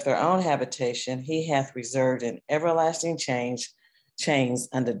 but left their own habitation, he hath reserved in everlasting chains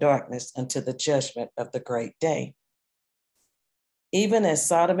under darkness unto the judgment of the great day. Even as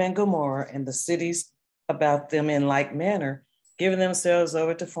Sodom and Gomorrah and the cities about them in like manner, giving themselves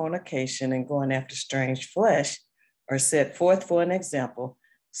over to fornication and going after strange flesh, are set forth for an example,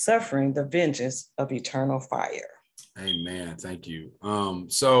 suffering the vengeance of eternal fire. Amen. Thank you.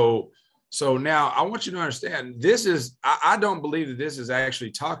 So now I want you to understand, this is, I don't believe that this is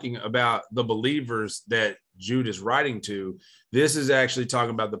actually talking about the believers that Jude is writing to. This is actually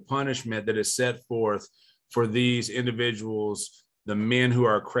talking about the punishment that is set forth for these individuals, the men who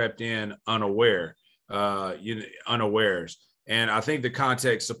are crept in unawares. And I think the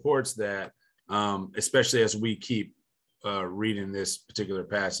context supports that, especially as we keep reading this particular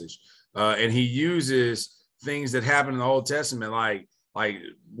passage. And he uses things that happen in the Old Testament, like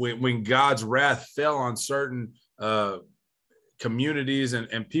when God's wrath fell on certain communities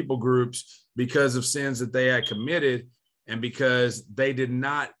and people groups because of sins that they had committed and because they did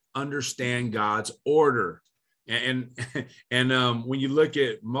not understand God's order. And when you look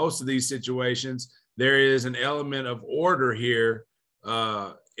at most of these situations, there is an element of order here,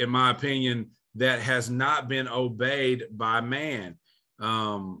 in my opinion, that has not been obeyed by man.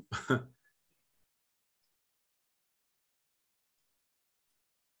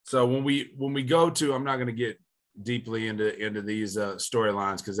 So when we go to, I'm not going to get deeply into these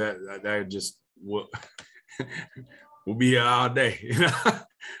storylines because that just will be here all day.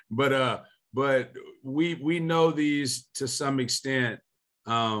 But we know these to some extent,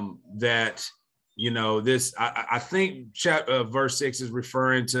 that this, I think verse 6 is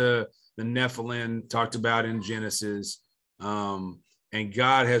referring to the Nephilim talked about in Genesis, and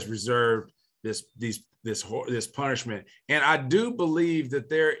God has reserved this punishment. And I do believe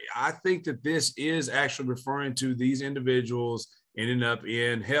that I think that this is actually referring to these individuals ending up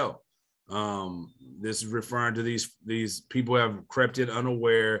in hell. This is referring to these people who have crept in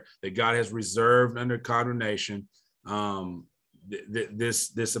unaware, that God has reserved under condemnation.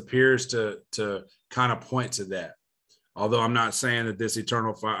 This appears to kind of point to that. Although I'm not saying that this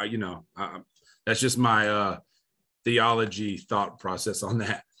eternal fire, that's just my theology thought process on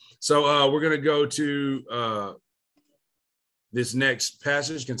that. So we're going to go to this next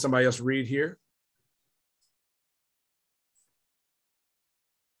passage. Can somebody else read here?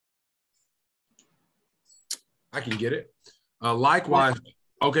 I can get it. Likewise.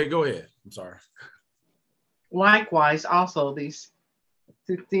 Okay, go ahead. I'm sorry. Likewise, also these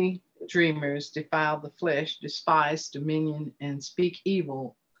 50 dreamers defile the flesh, despise dominion, and speak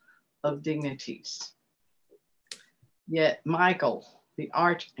evil of dignities. Yet Michael, the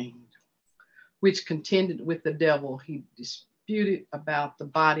archangel, which contended with the devil, he disputed about the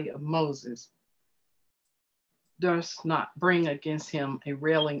body of Moses, durst not bring against him a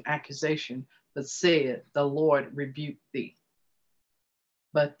railing accusation, but said, the Lord rebuked thee.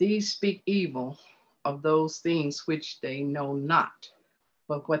 But these speak evil of those things which they know not,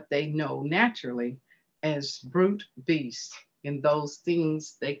 but what they know naturally as brute beasts. In those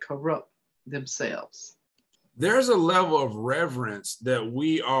things they corrupt themselves. There's a level of reverence that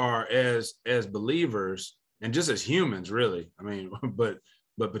we are as believers, and just as humans, really. I mean, but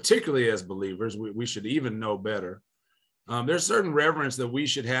particularly as believers, we should even know better. There's certain reverence that we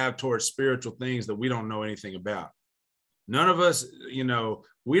should have towards spiritual things that we don't know anything about. None of us,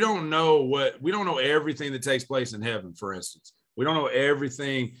 we don't know everything that takes place in heaven, for instance. We don't know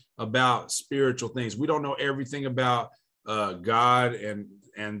everything about spiritual things. We don't know everything about God and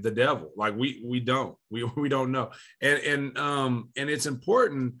the devil. Like we don't know. And it's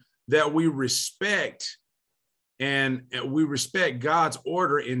important that we respect God's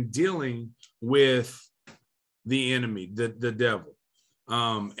order in dealing with the enemy, the devil,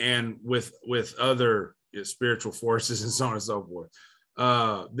 and with other spiritual forces and so on and so forth.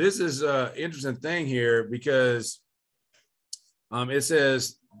 This is an interesting thing here because it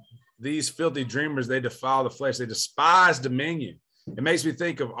says these filthy dreamers, they defile the flesh, they despise dominion. It makes me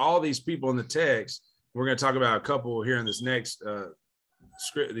think of all these people in the text. We're going to talk about a couple here in this next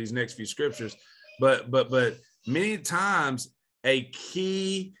these next few scriptures, but many times a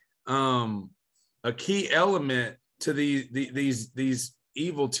key element to these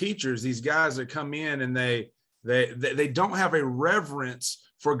evil teachers, these guys that come in and they don't have a reverence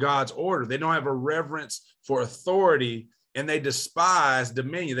for God's order. They don't have a reverence for authority, and they despise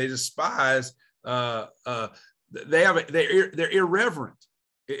dominion. They despise. They're irreverent.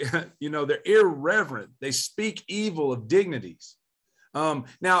 They're irreverent. They speak evil of dignities.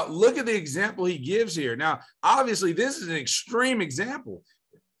 Now look at the example he gives here. Now, obviously, this is an extreme example,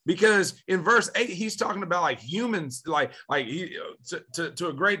 because in verse 8, he's talking about like humans, to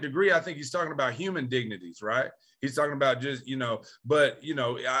a great degree, I think he's talking about human dignities, right? He's talking about just,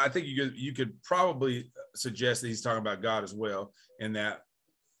 I think you could probably suggest that he's talking about God as well in that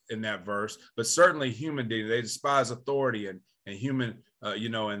verse, but certainly human dignity. They despise authority and human,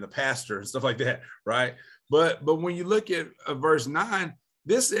 and the pastor and stuff like that, right? But when you look at verse 9,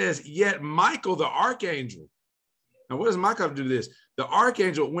 this says, yet Michael, the archangel. Now, what does Michael have to do with this? The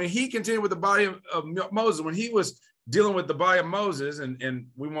archangel, when he continued with the body of Moses, when he was dealing with the body of Moses, and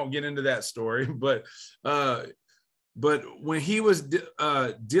we won't get into that story, but when he was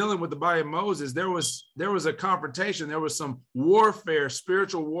dealing with the body of Moses, there was a confrontation. There was some warfare,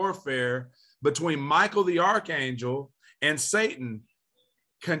 spiritual warfare between Michael the archangel and Satan,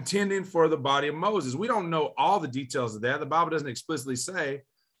 contending for the body of Moses. We don't know all the details of that. The Bible doesn't explicitly say.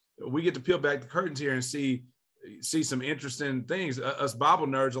 We get to peel back the curtains here and see some interesting things. Us Bible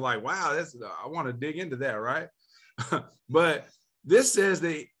nerds are like, wow, I want to dig into that, right? But this says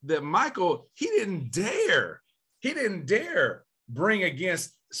that Michael, he didn't dare bring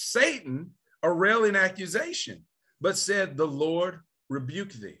against Satan a railing accusation, but said, the Lord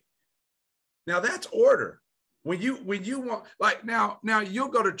rebuke thee. Now that's order. When you want, like now you'll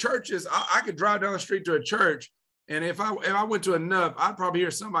go to churches. I could drive down the street to a church, and if I went to enough, I'd probably hear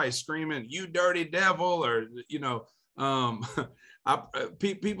somebody screaming, "You dirty devil," or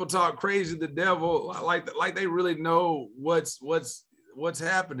people talk crazy to the devil like they really know what's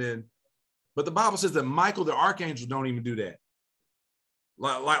happening. But the Bible says that Michael the archangel don't even do that.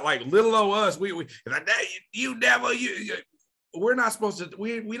 Like little o us, you devil, we're not supposed to.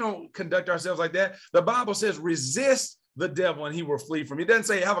 We don't conduct ourselves like that. The Bible says resist the devil and he will flee from you. It doesn't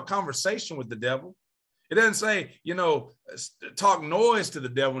say have a conversation with the devil. It doesn't say, talk noise to the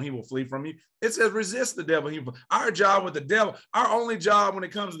devil and he will flee from you. It says resist the devil. Our job with the devil, our only job when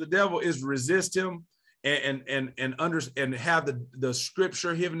it comes to the devil is resist him and have the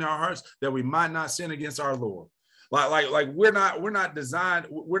scripture hidden in our hearts that we might not sin against our Lord. Like we're not designed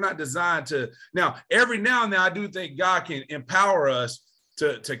to. Now, every now and then I do think God can empower us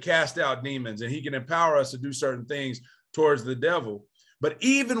to cast out demons, and he can empower us to do certain things towards the devil. But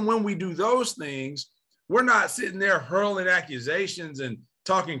even when we do those things, we're not sitting there hurling accusations and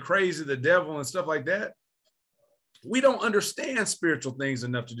talking crazy to the devil and stuff like that. We don't understand spiritual things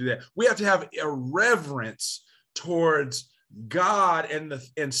enough to do that. We have to have a reverence towards God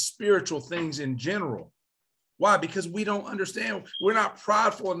and spiritual things in general. Why? Because we don't understand. We're not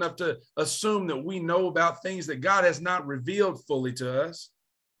prideful enough to assume that we know about things that God has not revealed fully to us.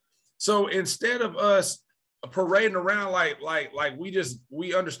 So instead of us parading around like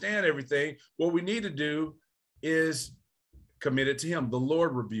we understand everything, what we need to do is commit it to him. The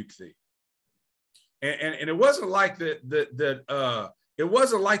Lord rebuke thee. And it wasn't like that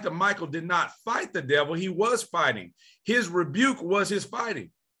Michael did not fight the devil. He was fighting. His rebuke was his fighting.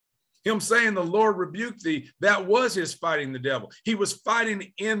 Him saying the Lord rebuked thee, that was his fighting the devil. He was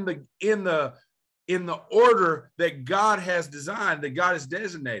fighting in the order that God has designed, that God has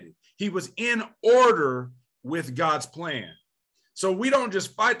designated. He was in order with God's plan. So we don't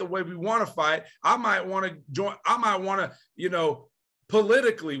just fight the way we want to fight. I might want to join, I might want to,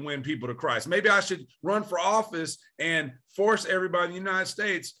 politically win people to Christ. Maybe I should run for office and force everybody in the United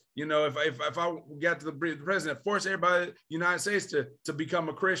States, if I got to the president, force everybody in the United States to become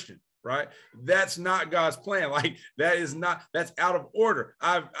a Christian, right? That's not God's plan. Like that's out of order.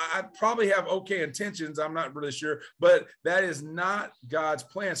 I probably have okay intentions. I'm not really sure, but that is not God's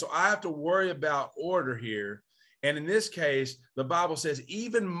plan. So I have to worry about order here. And in this case, the Bible says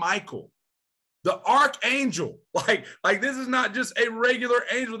even Michael, the archangel, like this is not just a regular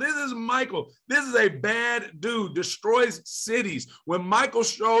angel. This is Michael. This is a bad dude, destroys cities. When Michael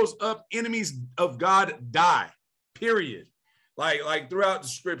shows up, enemies of God die, period. Like throughout the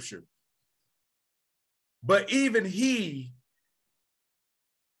scripture. But even he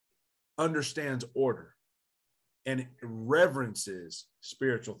understands order and reverences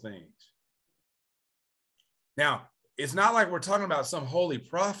spiritual things. Now, it's not like we're talking about some holy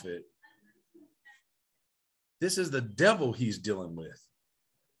prophet. This is the devil he's dealing with.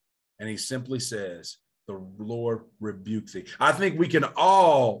 And he simply says, the Lord rebuke thee. I think we can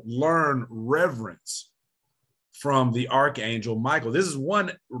all learn reverence from the archangel Michael. This is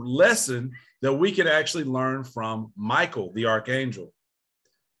one lesson that we can actually learn from Michael, the archangel.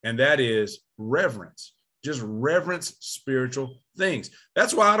 And that is reverence. Just reverence spiritual things.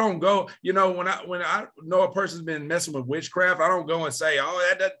 That's why I don't go, when I know a person's been messing with witchcraft, I don't go and say,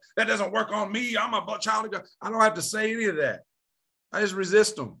 oh, that doesn't work on me. I'm a child of God. I don't have to say any of that. I just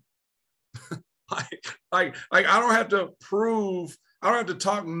resist them. like I don't have to prove, I don't have to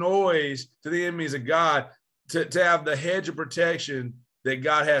talk noise to the enemies of God to have the hedge of protection that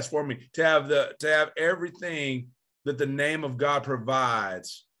God has for me, to have everything that the name of God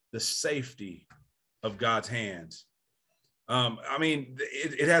provides, the safety of God's hands.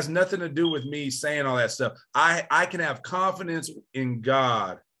 It has nothing to do with me saying all that stuff. I can have confidence in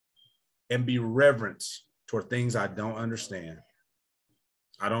God and be reverence toward things I don't understand.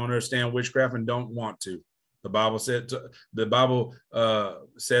 I don't understand witchcraft and don't want to. The Bible says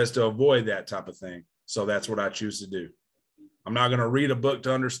to avoid that type of thing. So that's what I choose to do. I'm not going to read a book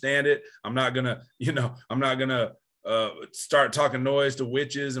to understand it. I'm not going to, start talking noise to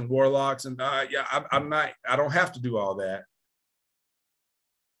witches and warlocks. And I don't have to do all that.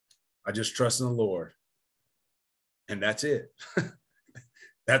 I just trust in the Lord. And that's it.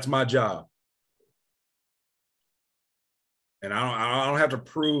 That's my job. And I don't have to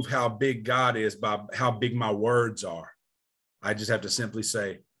prove how big God is by how big my words are. I just have to simply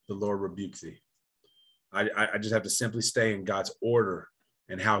say, the Lord rebuke thee. I just have to simply stay in God's order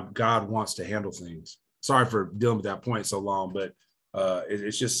and how God wants to handle things. Sorry for dealing with that point so long, but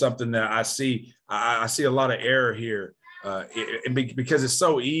it's just something that I see. I see a lot of error here because it's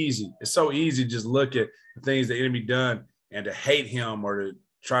so easy. It's so easy to just look at the things the enemy done and to hate him or to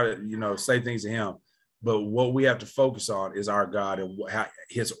try to, say things to him. But what we have to focus on is our God and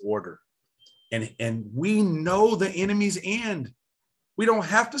his order. And we know the enemy's end. We don't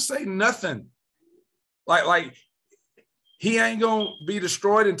have to say nothing. Like he ain't going to be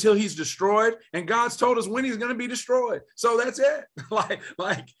destroyed until he's destroyed. And God's told us when he's going to be destroyed. So that's it.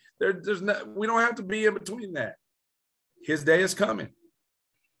 There's no, we don't have to be in between that. His day is coming.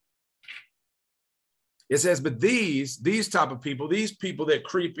 It says, but these type of people, these people that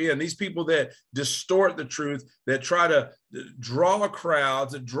creep in, these people that distort the truth, that try to draw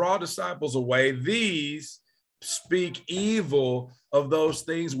crowds, that draw disciples away, these speak evil of those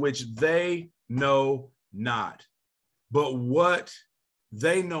things which they know not, but what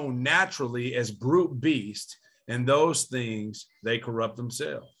they know naturally as brute beast, and those things they corrupt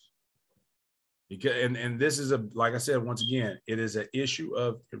themselves. And this is like I said, once again, it is an issue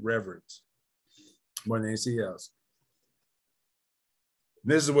of irreverence more than anything else.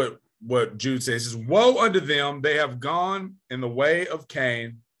 This is what Jude says. He says, woe unto them, they have gone in the way of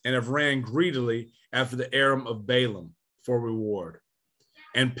Cain and have ran greedily after the Aram of Balaam for reward,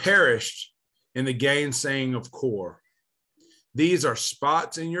 and perished in the gainsaying of Kor. These are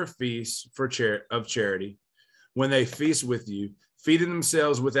spots in your feasts of charity, when they feast with you, feeding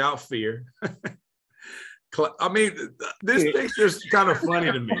themselves without fear. This picture is kind of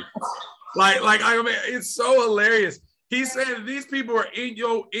funny to me. It's so hilarious. He said these people are in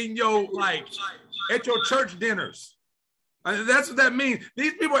your at your church dinners. That's what that means.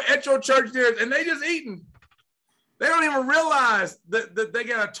 These people are at your church dinners and they just eating. They don't even realize that they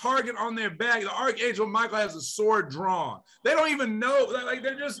got a target on their back. The archangel Michael has a sword drawn. They don't even know.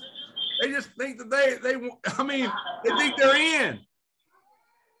 They're just They just think that they think they're in.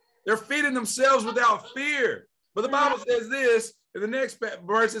 They're feeding themselves without fear. But the Bible says this, in the next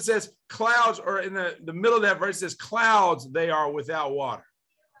verse, it says clouds, or in the middle of that verse, it says clouds, they are without water,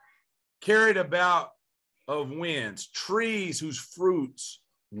 carried about of winds, trees whose fruits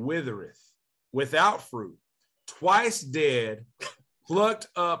withereth, without fruit, twice dead, plucked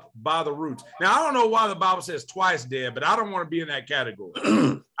up by the roots. Now, I don't know why the Bible says twice dead, but I don't want to be in that category.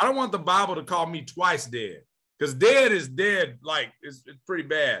 I don't want the Bible to call me twice dead, because dead is dead, like it's pretty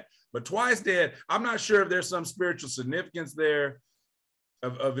bad. But twice dead, I'm not sure if there's some spiritual significance there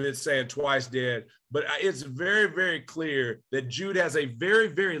of it saying twice dead, but it's very, very clear that Jude has a very,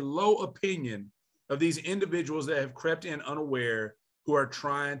 very low opinion of these individuals that have crept in unaware, who are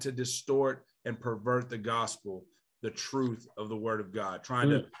trying to distort and pervert the gospel, the truth of the word of God, trying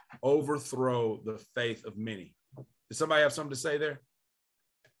to overthrow the faith of many. Does somebody have something to say there?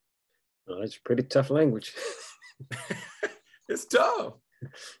 Well, that's pretty tough language. It's tough.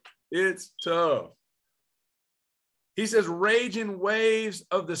 It's tough. He says, raging waves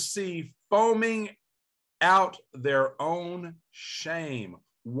of the sea, foaming out their own shame,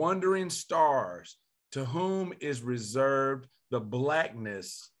 wandering stars, to whom is reserved the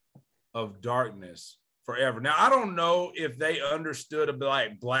blackness of darkness forever. Now, I don't know if they understood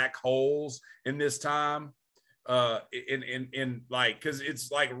like black holes in this time, in like, because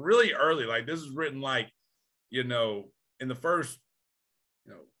it's like really early. Like this is written like, in the first,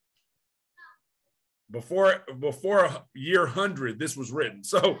 before year 100, this was written.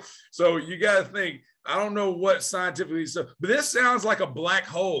 So you got to think, I don't know what scientifically, but this sounds like a black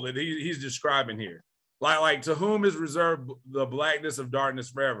hole that he's describing here. Like to whom is reserved the blackness of darkness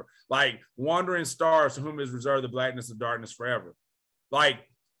forever. Like wandering stars, to whom is reserved the blackness of darkness forever. Like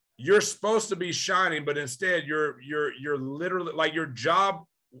you're supposed to be shining, but instead you're literally, like your job,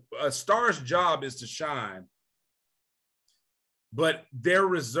 a star's job is to shine, but they're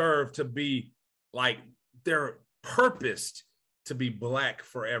reserved to be, like, they're purposed to be black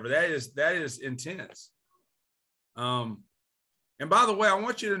forever. That is intense. And by the way, I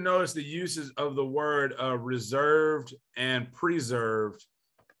want you to notice the uses of the word reserved and preserved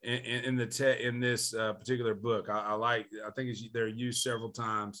in this particular book. I think they're used several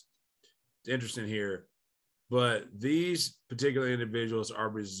times. It's interesting here, but these particular individuals are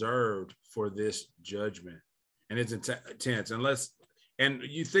reserved for this judgment, and it's intense. And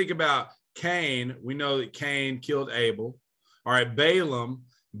you think about Cain, we know that Cain killed Abel. All right, Balaam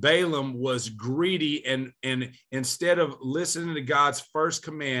was greedy, and instead of listening to God's first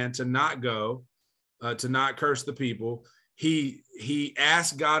command to not go, to not curse the people, he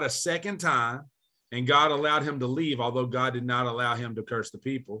asked God a second time, and God allowed him to leave, although God did not allow him to curse the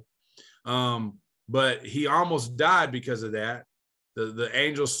people. But he almost died because of that. The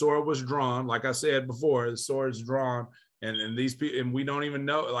angel's sword was drawn. Like I said before, the sword is drawn, and these people, and we don't even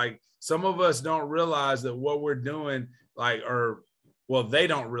know, like, some of us don't realize that what we're doing, they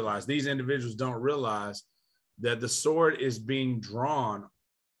don't realize, these individuals don't realize that the sword is being drawn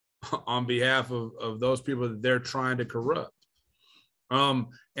on behalf of those people that they're trying to corrupt. And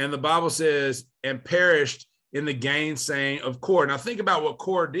the Bible says, and perished in the gainsaying of Korah. Now think about what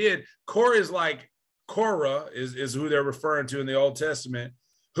Korah did. Korah is who they're referring to in the Old Testament,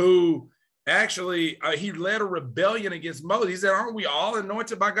 who actually, he led a rebellion against Moses. He said, aren't we all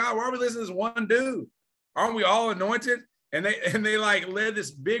anointed by God? Why are we listening to this one dude? Aren't we all anointed? And they like led this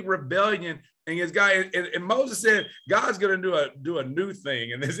big rebellion against God. And Moses said, God's going to do a new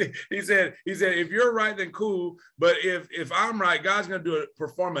thing. And he said, if you're right, then cool. But if I'm right, God's going to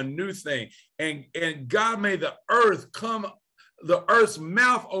perform a new thing. And God made the earth's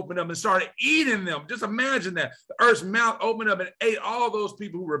mouth open up and started eating them. Just imagine that. The earth's mouth opened up and ate all those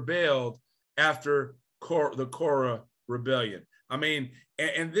people who rebelled after the Korah rebellion. I mean,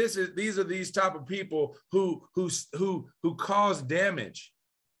 and these are these type of people who cause damage.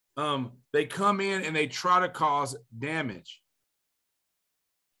 They come in and they try to cause damage.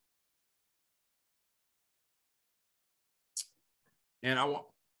 And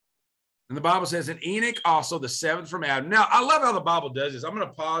the Bible says, and Enoch also, the seventh from Adam. Now, I love how the Bible does this. I'm going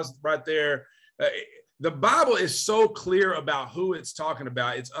to pause right there. The Bible is so clear about who it's talking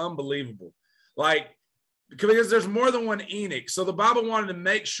about. It's unbelievable. Like, because there's more than one Enoch. So the Bible wanted to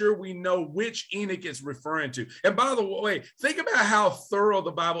make sure we know which Enoch it's referring to. And by the way, think about how thorough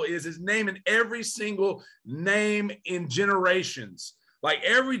the Bible is. It's naming every single name in generations Like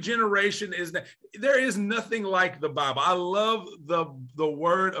every generation there is nothing like the Bible. I love the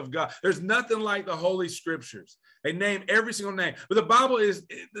word of God. There's nothing like the Holy Scriptures. They name every single name, but the Bible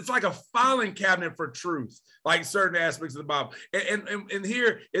it's like a filing cabinet for truth, like certain aspects of the Bible. And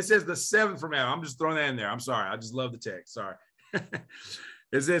here it says the seventh from Adam. I'm just throwing that in there. I'm sorry. I just love the text. Sorry.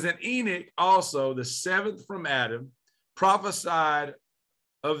 It says, and Enoch also, the seventh from Adam, prophesied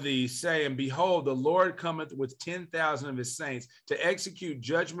of thee, saying, behold, the Lord cometh with 10,000 of his saints to execute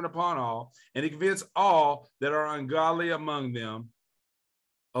judgment upon all, and to convince all that are ungodly among them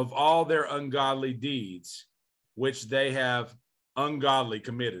of all their ungodly deeds, which they have ungodly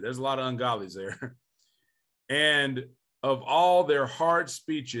committed. There's a lot of ungodlies there. And of all their hard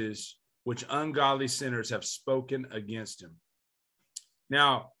speeches, which ungodly sinners have spoken against him.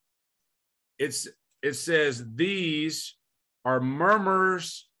 Now, it says these are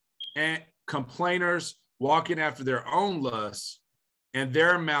murmurers and complainers, walking after their own lusts, and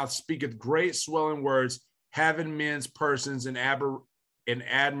their mouth speaketh great swelling words, having men's persons in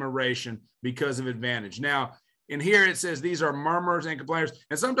admiration because of advantage. Now, in here it says these are murmurers and complainers,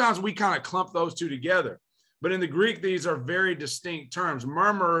 and sometimes we kind of clump those two together. But in the Greek, these are very distinct terms.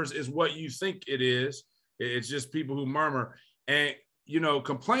 Murmurers is what you think it is. It's just people who murmur. And, you know,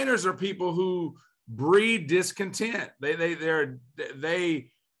 complainers are people who breed discontent. They are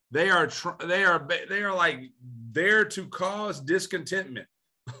like there to cause discontentment.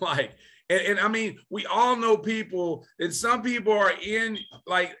 Like, and I mean, we all know people, and some people are in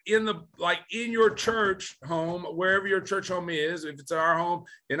your church home, wherever your church home is, if it's our home,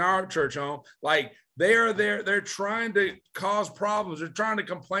 in our church home, like they are there, they're trying to cause problems. They're trying to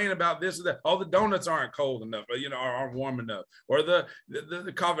complain about this or that. Oh, the donuts aren't cold enough, or, you know, aren't warm enough, or the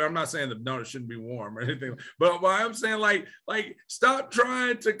coffee. I'm not saying the donuts shouldn't be warm or anything, but I'm saying like stop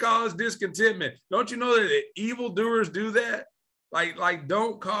trying to cause discontentment. Don't you know that evildoers do that? Like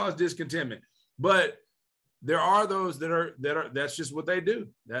don't cause discontentment. But there are those that are that's just what they do.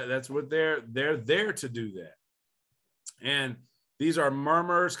 That's what they're there to do that. And these are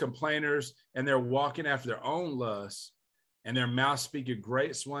murmurers, complainers, and they're walking after their own lusts, and their mouth speaking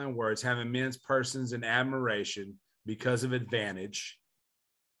great swelling words, having men's persons in admiration because of advantage.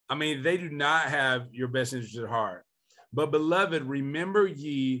 I mean, they do not have your best interest at heart. But beloved, remember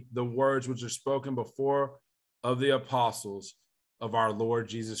ye the words which are spoken before of the apostles of our Lord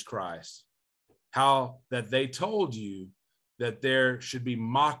Jesus Christ, how that they told you that there should be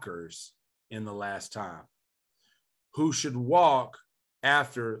mockers in the last time, who should walk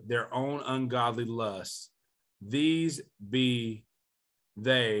after their own ungodly lusts. These be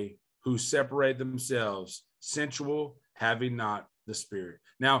they who separate themselves, sensual, having not the Spirit.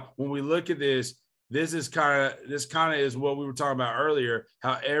 Now, when we look at this kind of is what we were talking about earlier,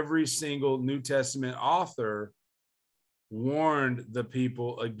 how every single New Testament author warned the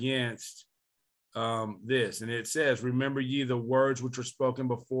people against this. And it says, remember ye the words which were spoken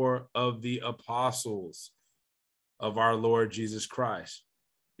before of the apostles of our Lord Jesus Christ.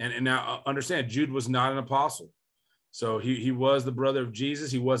 And now understand, Jude was not an apostle. So he was the brother of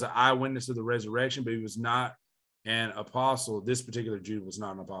Jesus. He was an eyewitness of the resurrection, but he was not an apostle. This particular Jude was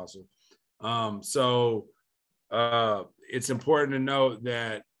not an apostle. So it's important to note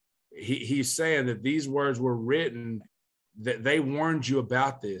that he's saying that these words were written, that they warned you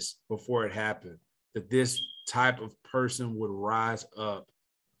about this before it happened, that this type of person would rise up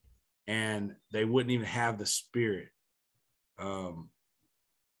and they wouldn't even have the Spirit.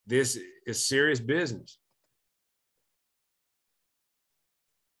 This is serious business.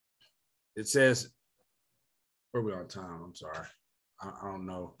 It says, where are we on time? I'm sorry. I don't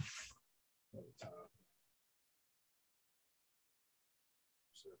know.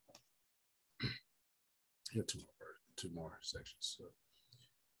 Here, two more sections. So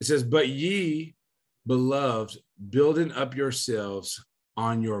it says, but ye, beloved, building up yourselves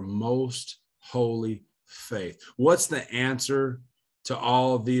on your most holy faith. What's the answer to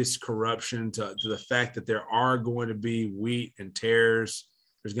all this corruption, to the fact that there are going to be wheat and tares?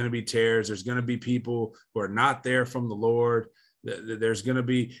 There's going to be tares. There's going to be people who are not there from the Lord. There's going to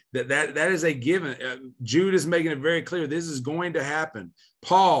be that is a given. Jude is making it very clear this is going to happen.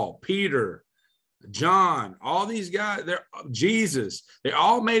 Paul, Peter, John, all these guys, Jesus, they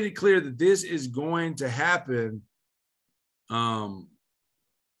all made it clear that this is going to happen.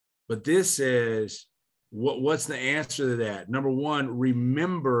 But this says, what's the answer to that? Number one,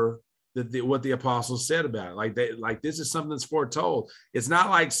 remember that what the apostles said about it. Like this is something that's foretold. It's not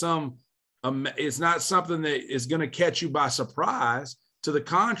like it's not something that is going to catch you by surprise. To the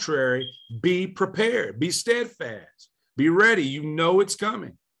contrary, be prepared, be steadfast, be ready. You know it's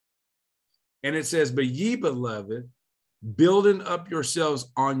coming. And it says, but ye, beloved, building up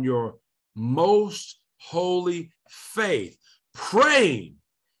yourselves on your most holy faith, praying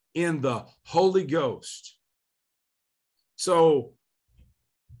in the Holy Ghost. So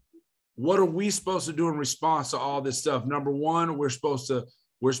what are we supposed to do in response to all this stuff? Number one, we're supposed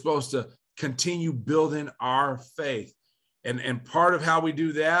to continue building our faith. And part of how we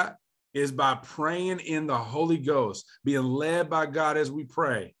do that is by praying in the Holy Ghost, being led by God as we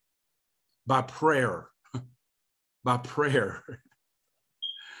pray, by prayer, by prayer.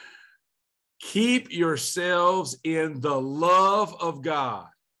 Keep yourselves in the love of God.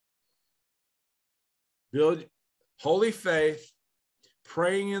 Build holy faith,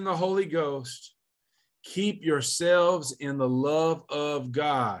 praying in the Holy Ghost. Keep yourselves in the love of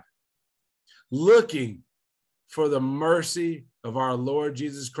God, looking for the mercy of our Lord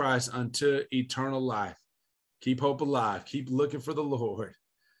Jesus Christ unto eternal life. Keep hope alive. Keep looking for the Lord.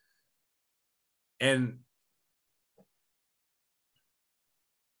 And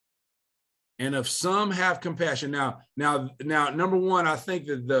if some have compassion. Now, number one, I think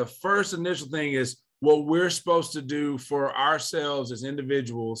that the first initial thing is what we're supposed to do for ourselves as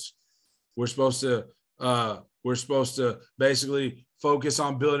individuals. We're supposed to basically focus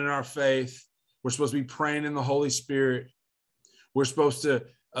on building our faith. We're supposed to be praying in the Holy Spirit. We're supposed to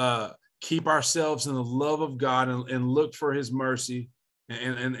keep ourselves in the love of God and look for his mercy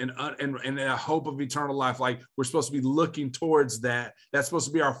and a hope of eternal life. Like, we're supposed to be looking towards that. That's supposed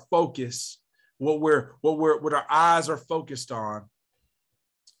to be our focus, what our eyes are focused on.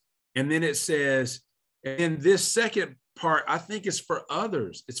 And then it says, in this second part, I think it's for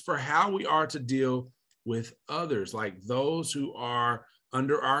others. It's for how we are to deal with others, like those who are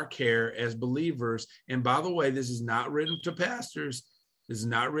under our care as believers. And by the way, this is not written to pastors. This is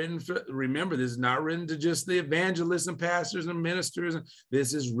not written for, remember, this is not written to just the evangelists and pastors and ministers.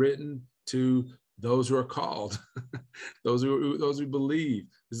 This is written to those who are called, those who believe.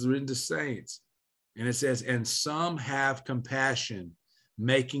 This is written to saints. And it says, and some have compassion,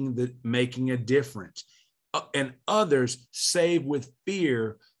 making a difference, and others save with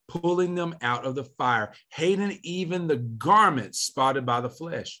fear, pulling them out of the fire, hating even the garments spotted by the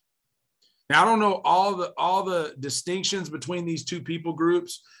flesh. Now, I don't know all the distinctions between these two people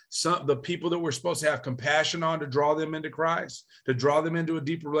groups. The people that we're supposed to have compassion on to draw them into Christ, to draw them into a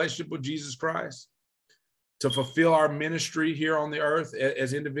deeper relationship with Jesus Christ, to fulfill our ministry here on the earth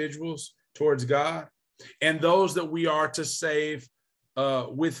as individuals towards God, and those that we are to save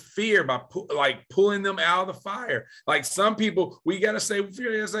with fear by pulling them out of the fire. Like, some people, we got to say with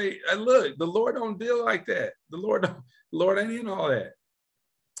fear, and say, look, the Lord don't deal like that. The Lord ain't in all that.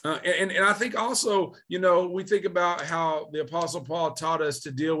 And I think also, we think about how the Apostle Paul taught us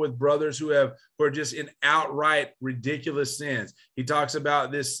to deal with brothers who are just in outright ridiculous sins. He talks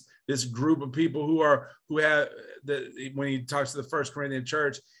about this group of people when he talks to the First Corinthian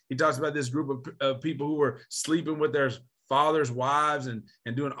church, he talks about this group of people who were sleeping with their fathers' wives and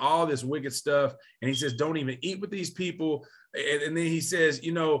doing all this wicked stuff. And he says, don't even eat with these people. And then he says,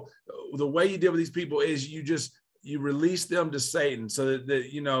 the way you deal with these people is you release them to Satan, so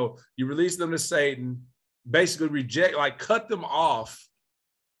that you release them to Satan, basically cut them off,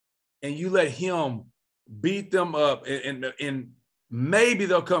 and you let him beat them up, and maybe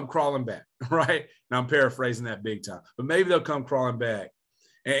they'll come crawling back, right? Now, I'm paraphrasing that big time, but maybe they'll come crawling back.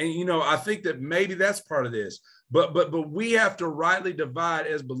 And I think that maybe that's part of this, but we have to rightly divide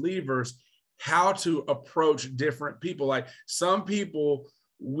as believers how to approach different people. Like, some people,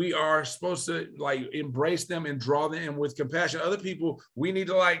 we are supposed to embrace them and draw them in with compassion. Other people, we need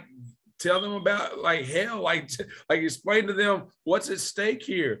to tell them about hell, explain to them what's at stake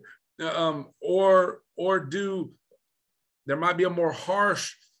here. Or there might be a more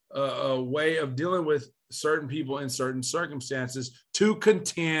harsh way of dealing with certain people in certain circumstances, to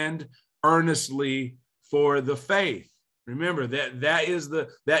contend earnestly for the faith. Remember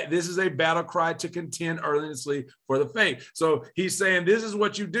this is a battle cry, to contend earnestly for the faith. So he's saying, this is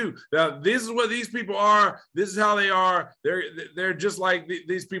what you do. Now, this is what these people are. This is how they are. They're just like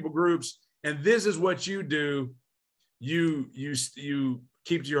these people groups. And this is what you do. You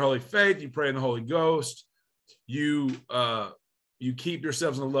keep to your holy faith. You pray in the Holy Ghost. You keep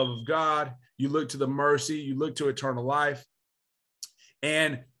yourselves in the love of God. You look to the mercy. You look to eternal life.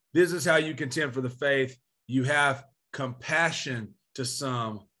 And this is how you contend for the faith. You have compassion to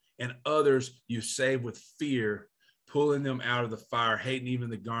some, and others you save with fear, pulling them out of the fire, hating even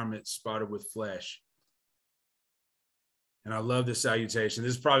the garment spotted with flesh. And I love this salutation.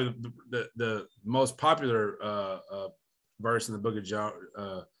 This is probably the most popular verse in the book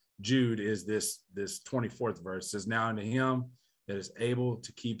of Jude, is this 24th verse. It says, now unto him that is able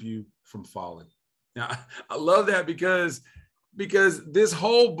to keep you from falling Now, I love that because this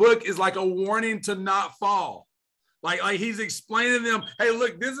whole book is like a warning to not fall. Like he's explaining to them, hey,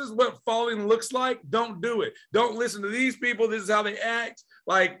 look, this is what falling looks like. Don't do it. Don't listen to these people. This is how they act.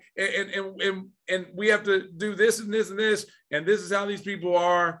 Like, and we have to do this and this and this, and this is how these people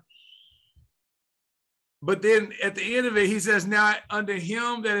are. But then at the end of it, he says, now unto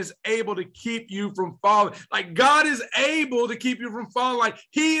him that is able to keep you from falling. Like, God is able to keep you from falling. Like,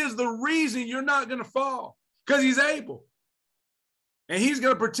 he is the reason you're not going to fall, because he's able. And he's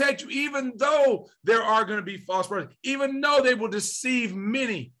going to protect you, even though there are going to be false prophets, even though they will deceive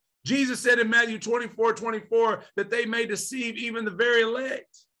many. Jesus said in Matthew 24:24 that they may deceive even the very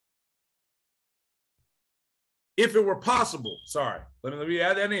elect. If it were possible, sorry, let me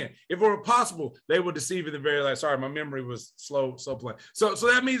add that in. If it were possible, they would deceive in the very elect. Sorry, my memory was slow playing. So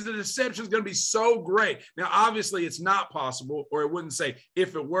that means the deception is going to be so great. Now, obviously, it's not possible, or it wouldn't say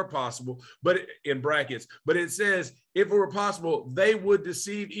if it were possible, but in brackets. But it says if it were possible, they would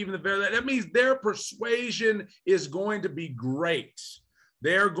deceive even the very elect. That means their persuasion is going to be great.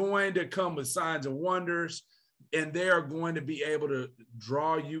 They're going to come with signs and wonders, and they are going to be able to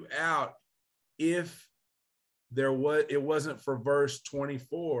draw you out if it wasn't for verse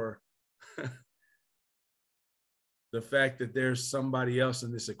 24, the fact that there's somebody else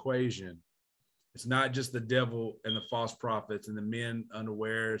in this equation. It's not just the devil and the false prophets and the men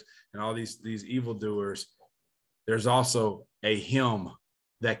unawares and all these evildoers. There's also a him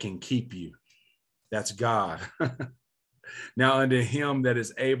that can keep you. That's God. Now unto him that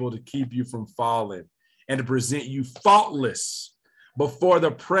is able to keep you from falling and to present you faultless before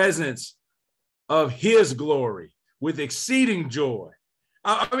the presence of his glory with exceeding joy.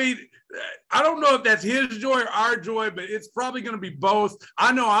 I mean, I don't know if that's his joy or our joy, but it's probably going to be both.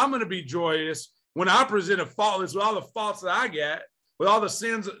 I know I'm going to be joyous when I present a faultless with all the faults that I got, with all the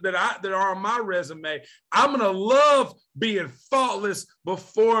sins that are on my resume. I'm going to love being faultless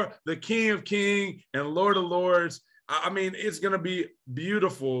before the King of Kings and Lord of Lords. I mean, it's going to be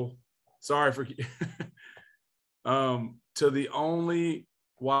beautiful. Sorry for to the only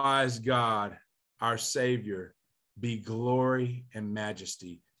wise God, our Savior, be glory and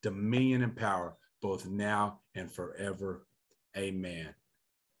majesty, dominion and power, both now and forever. Amen.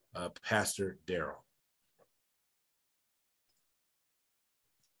 Pastor Daryl.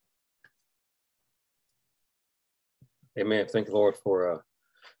 Amen. Thank you, Lord, for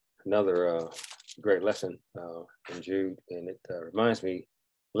another great lesson in Jude. And it reminds me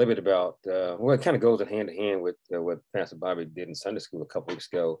a little bit about, well, it kind of goes hand in hand with what Pastor Bobby did in Sunday school a couple weeks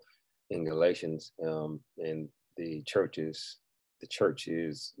ago in Galatians. And the church is,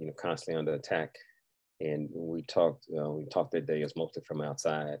 constantly under attack. And we talked that day, it's mostly from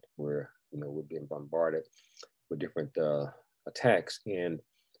outside where, we're being bombarded with different attacks. And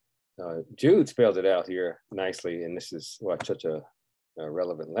Jude spells it out here nicely. And this is why such a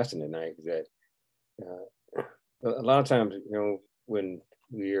relevant lesson tonight, is that a lot of times, when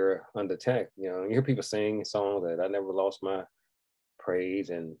we're under attack, you hear people sing songs that I never lost my praise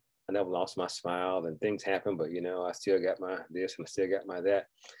and I never lost my smile, and things happen, but I still got my this and I still got my that.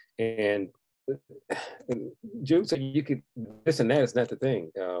 And Jude said you could, this and that is not the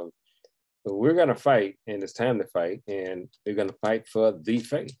thing. But we're going to fight, and it's time to fight, and we're going to fight for the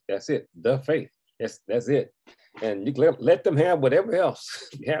faith. That's it, the faith. That's it. And you can let them have whatever else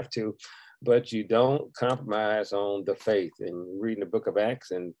you have to, but you don't compromise on the faith. And reading the book of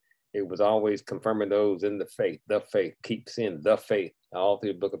Acts, and it was always confirming those in the faith, keep seeing the faith all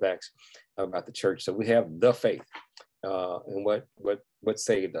through the book of Acts about the church. So we have the faith and what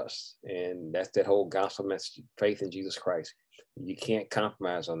saved us. And that's that whole gospel message, faith in Jesus Christ. You can't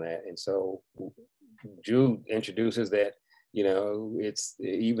compromise on that. And so Jude introduces that, it's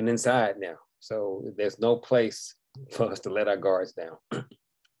even inside now. So there's no place for us to let our guards down.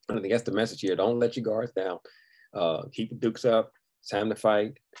 I think that's the message here. Don't let your guards down. Keep the dukes up. It's time to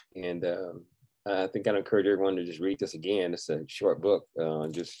fight. And I think I'd encourage everyone to just read this again. It's a short book.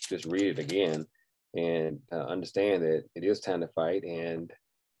 Just read it again and understand that it is time to fight. And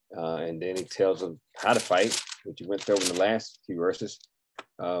then he tells them how to fight, which you went through in the last few verses.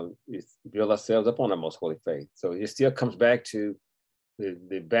 Build ourselves up on our most holy faith. So it still comes back to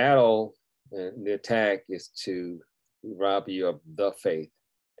the battle, the attack is to rob you of the faith.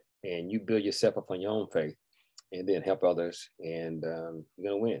 And you build yourself up on your own faith and then help others, and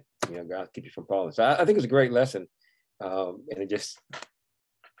you're going to win. God keep you from falling. So I think it's a great lesson. And it just,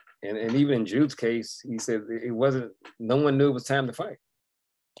 and even in Jude's case, he said it wasn't, no one knew it was time to fight.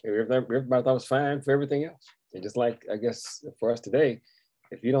 Everybody thought it was fine for everything else. And just like, I guess, for us today,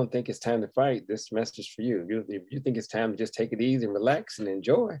 if you don't think it's time to fight, this message is for you. If you think it's time to just take it easy and relax and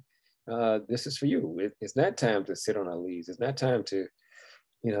enjoy, this is for you. It's not time to sit on our leaves. It's not time to,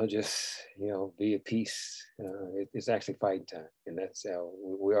 just, be at peace. It's actually fighting time. And that's how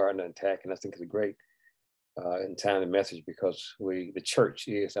we are under attack. And I think it's a great and timely message, because the church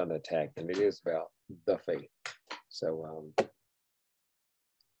is under attack, and it is about the faith. So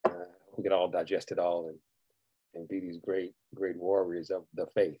we can all digest it all and be these great warriors of the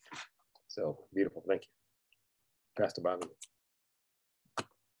faith. So beautiful. Thank you, Pastor Bobby.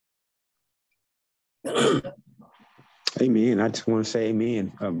 Amen. I just want to say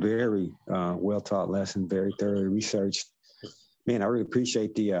amen. A very well-taught lesson, very thoroughly researched. Man, I really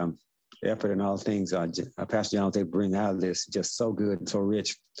appreciate the effort and all the things Pastor John they bring out of this. Just so good and so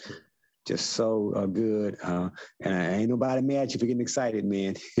rich. Just so good. And ain't nobody mad at you for getting excited,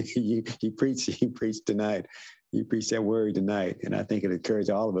 man. you preached tonight. You preached that word tonight. And I think it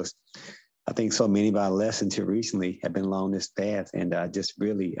encouraged all of us. I think so many of our lessons here recently have been along this path. And I just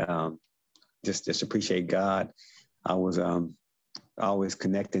really just appreciate God. I was always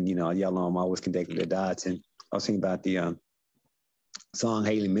connecting, y'all know I'm always connecting the dots. And I was thinking about the song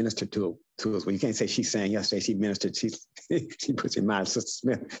Haley ministered to us. Well, you can't say she sang yesterday. She ministered. She puts in mind, Sister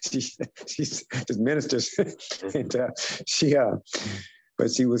Smith. She just ministers, and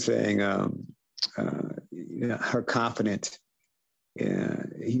but she was saying, her confidence.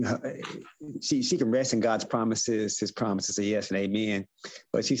 She can rest in God's promises. His promises are yes and amen.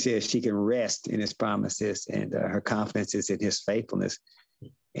 But she says she can rest in His promises, and her confidence is in His faithfulness.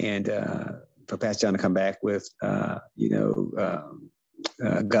 And for Pastor John to come back with,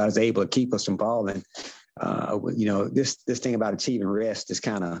 God is able to keep us from falling. This thing about achieving rest is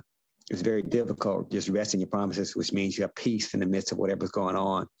it's very difficult. Just resting your promises, which means you have peace in the midst of whatever's going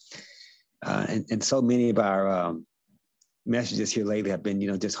on. And so many of our messages here lately have been,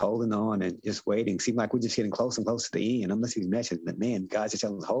 just holding on and just waiting. Seem like we're just getting close and close to the end. I'm listening to these messages, but man, God's just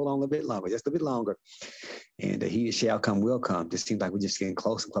telling us, hold on a little bit longer, just a bit longer. And he that shall come will come. Just seems like we're just getting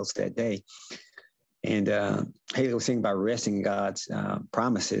close and close to that day. And Haley was saying about resting in God's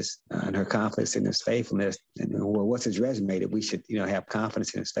promises and her confidence in His faithfulness. And well, what's His resume that we should, have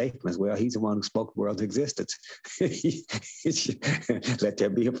confidence in His faithfulness? Well, He's the one who spoke the world's existence. Let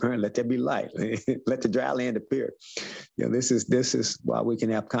there be apparent, let there be light, let the dry land appear. This is why we can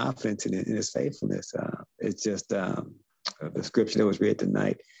have confidence in His faithfulness. It's just the scripture that was read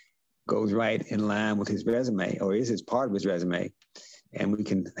tonight goes right in line with His resume, or is part of His resume. And we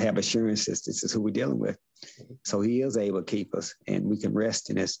can have assurance that this is who we're dealing with. So He is able to keep us, and we can rest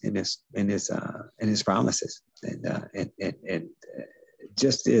in His promises. And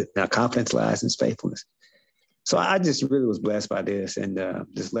just our confidence lies in His faithfulness. So I just really was blessed by this. And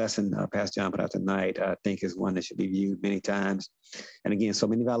this lesson Pastor John put out tonight, I think, is one that should be viewed many times. And again, so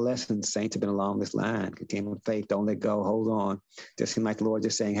many of our lessons, saints, have been along this line. Continue with faith, don't let go, hold on. Just seems like the Lord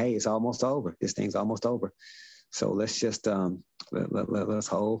just saying, hey, it's almost over. This thing's almost over. So let's just let's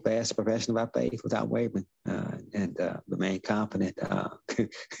hold fast the profession of our faith without wavering, and remain confident.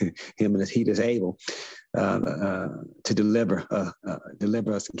 Him and He is able to deliver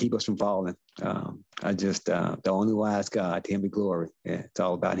us and keep us from falling. The only wise God, to Him be glory. Yeah, it's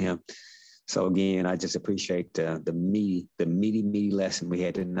all about Him. So again, I just appreciate the meaty lesson we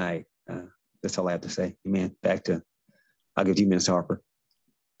had tonight. That's all I have to say. Amen. I'll give you Minister Harper.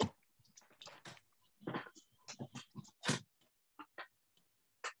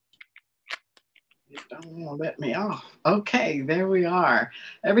 Don't let me off. Okay, there we are.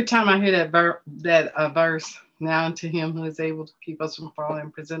 Every time I hear that verse, now unto Him who is able to keep us from falling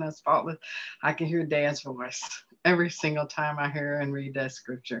and present us faultless, I can hear Dad's voice every single time I hear and read that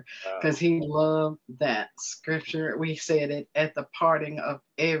scripture, because he loved that scripture. We said it at the parting of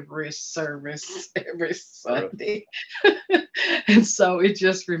every service every Sunday. And so it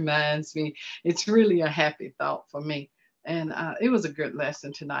just reminds me, it's really a happy thought for me. And it was a good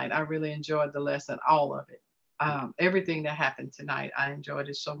lesson tonight. I really enjoyed the lesson, all of it. Everything that happened tonight, I enjoyed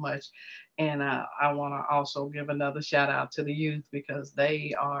it so much. And I want to also give another shout out to the youth, because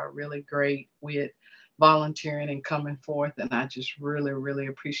they are really great with volunteering and coming forth. And I just really, really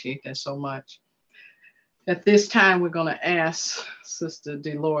appreciate that so much. At this time, we're going to ask Sister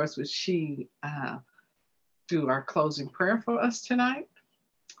Dolores, would she do our closing prayer for us tonight?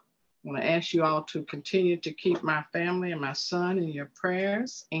 I want to ask you all to continue to keep my family and my son in your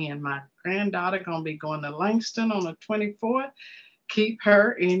prayers. And my granddaughter going to be going to Langston on the 24th. Keep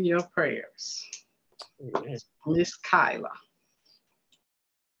her in your prayers. Miss Kyla.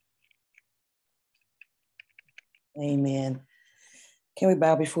 Amen. Can we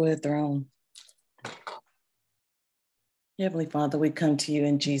bow before the throne? Heavenly Father, we come to you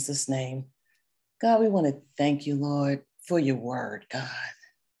in Jesus' name. God, we want to thank you, Lord, for your word, God.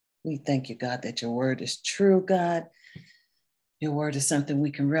 We thank you, God, that your word is true, God. Your word is something we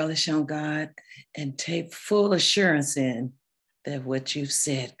can relish on, God, and take full assurance in that what you've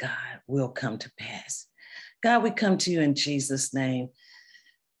said, God, will come to pass. God, we come to you in Jesus' name.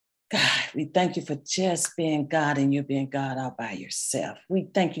 God, we thank you for just being God and you being God all by yourself. We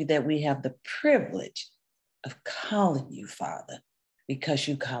thank you that we have the privilege of calling you, Father, because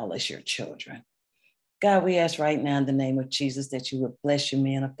you call us your children. God, we ask right now in the name of Jesus that you would bless your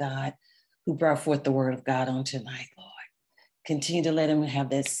man of God who brought forth the word of God on tonight, Lord. Continue to let him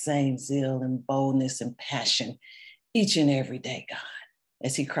have that same zeal and boldness and passion each and every day, God,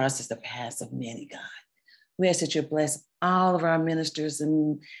 as he crosses the paths of many, God. We ask that you bless all of our ministers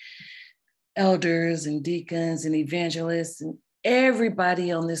and elders and deacons and evangelists and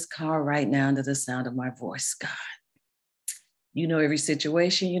everybody on this call right now under the sound of my voice, God. You know every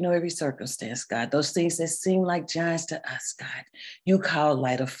situation, you know every circumstance, God. Those things that seem like giants to us, God, you call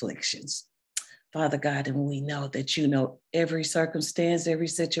light afflictions. Father God, and we know that you know every circumstance, every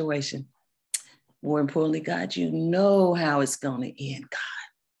situation. More importantly, God, you know how it's going to end, God.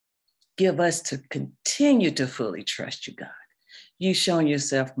 Give us to continue to fully trust you, God. You've shown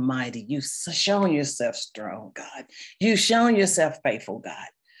yourself mighty. You've shown yourself strong, God. You've shown yourself faithful, God.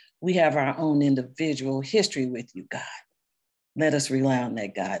 We have our own individual history with you, God. Let us rely on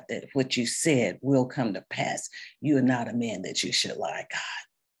that, God, that what you said will come to pass. You are not a man that you should lie, God.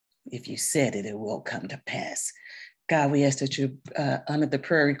 If you said it, it will come to pass. God, we ask that you honor the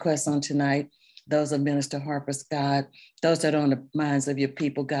prayer requests on tonight. Those of Minister Harper's, God, those that are on the minds of your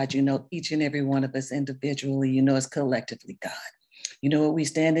people, God, you know each and every one of us individually, you know us collectively, God. You know what we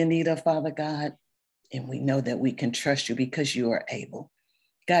stand in need of, Father God, and we know that we can trust you because you are able.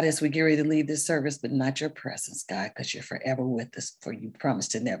 God, as we get ready to leave this service, but not your presence, God, because you're forever with us, for you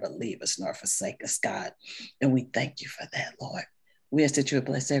promised to never leave us nor forsake us, God. And we thank you for that, Lord. We ask that you would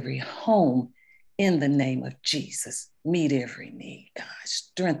bless every home in the name of Jesus. Meet every need, God.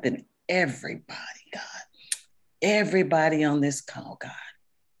 Strengthen everybody, God. Everybody on this call, God.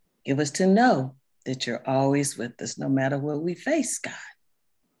 Give us to know that you're always with us, no matter what we face, God.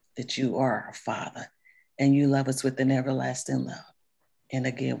 That you are our Father and you love us with an everlasting love. And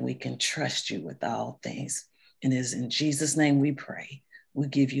again, we can trust you with all things. And it is in Jesus' name we pray. We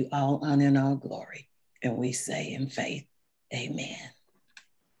give you all honor and all glory. And we say in faith, amen.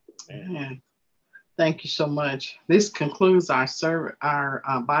 Amen. Thank you so much. This concludes our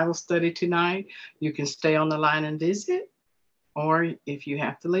Bible study tonight. You can stay on the line and visit, or if you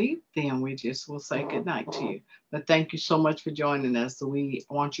have to leave, then we just will say good night to you. But thank you so much for joining us. We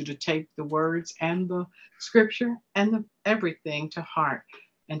want you to take the words and the scripture and everything to heart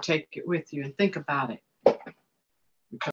and take it with you and think about it.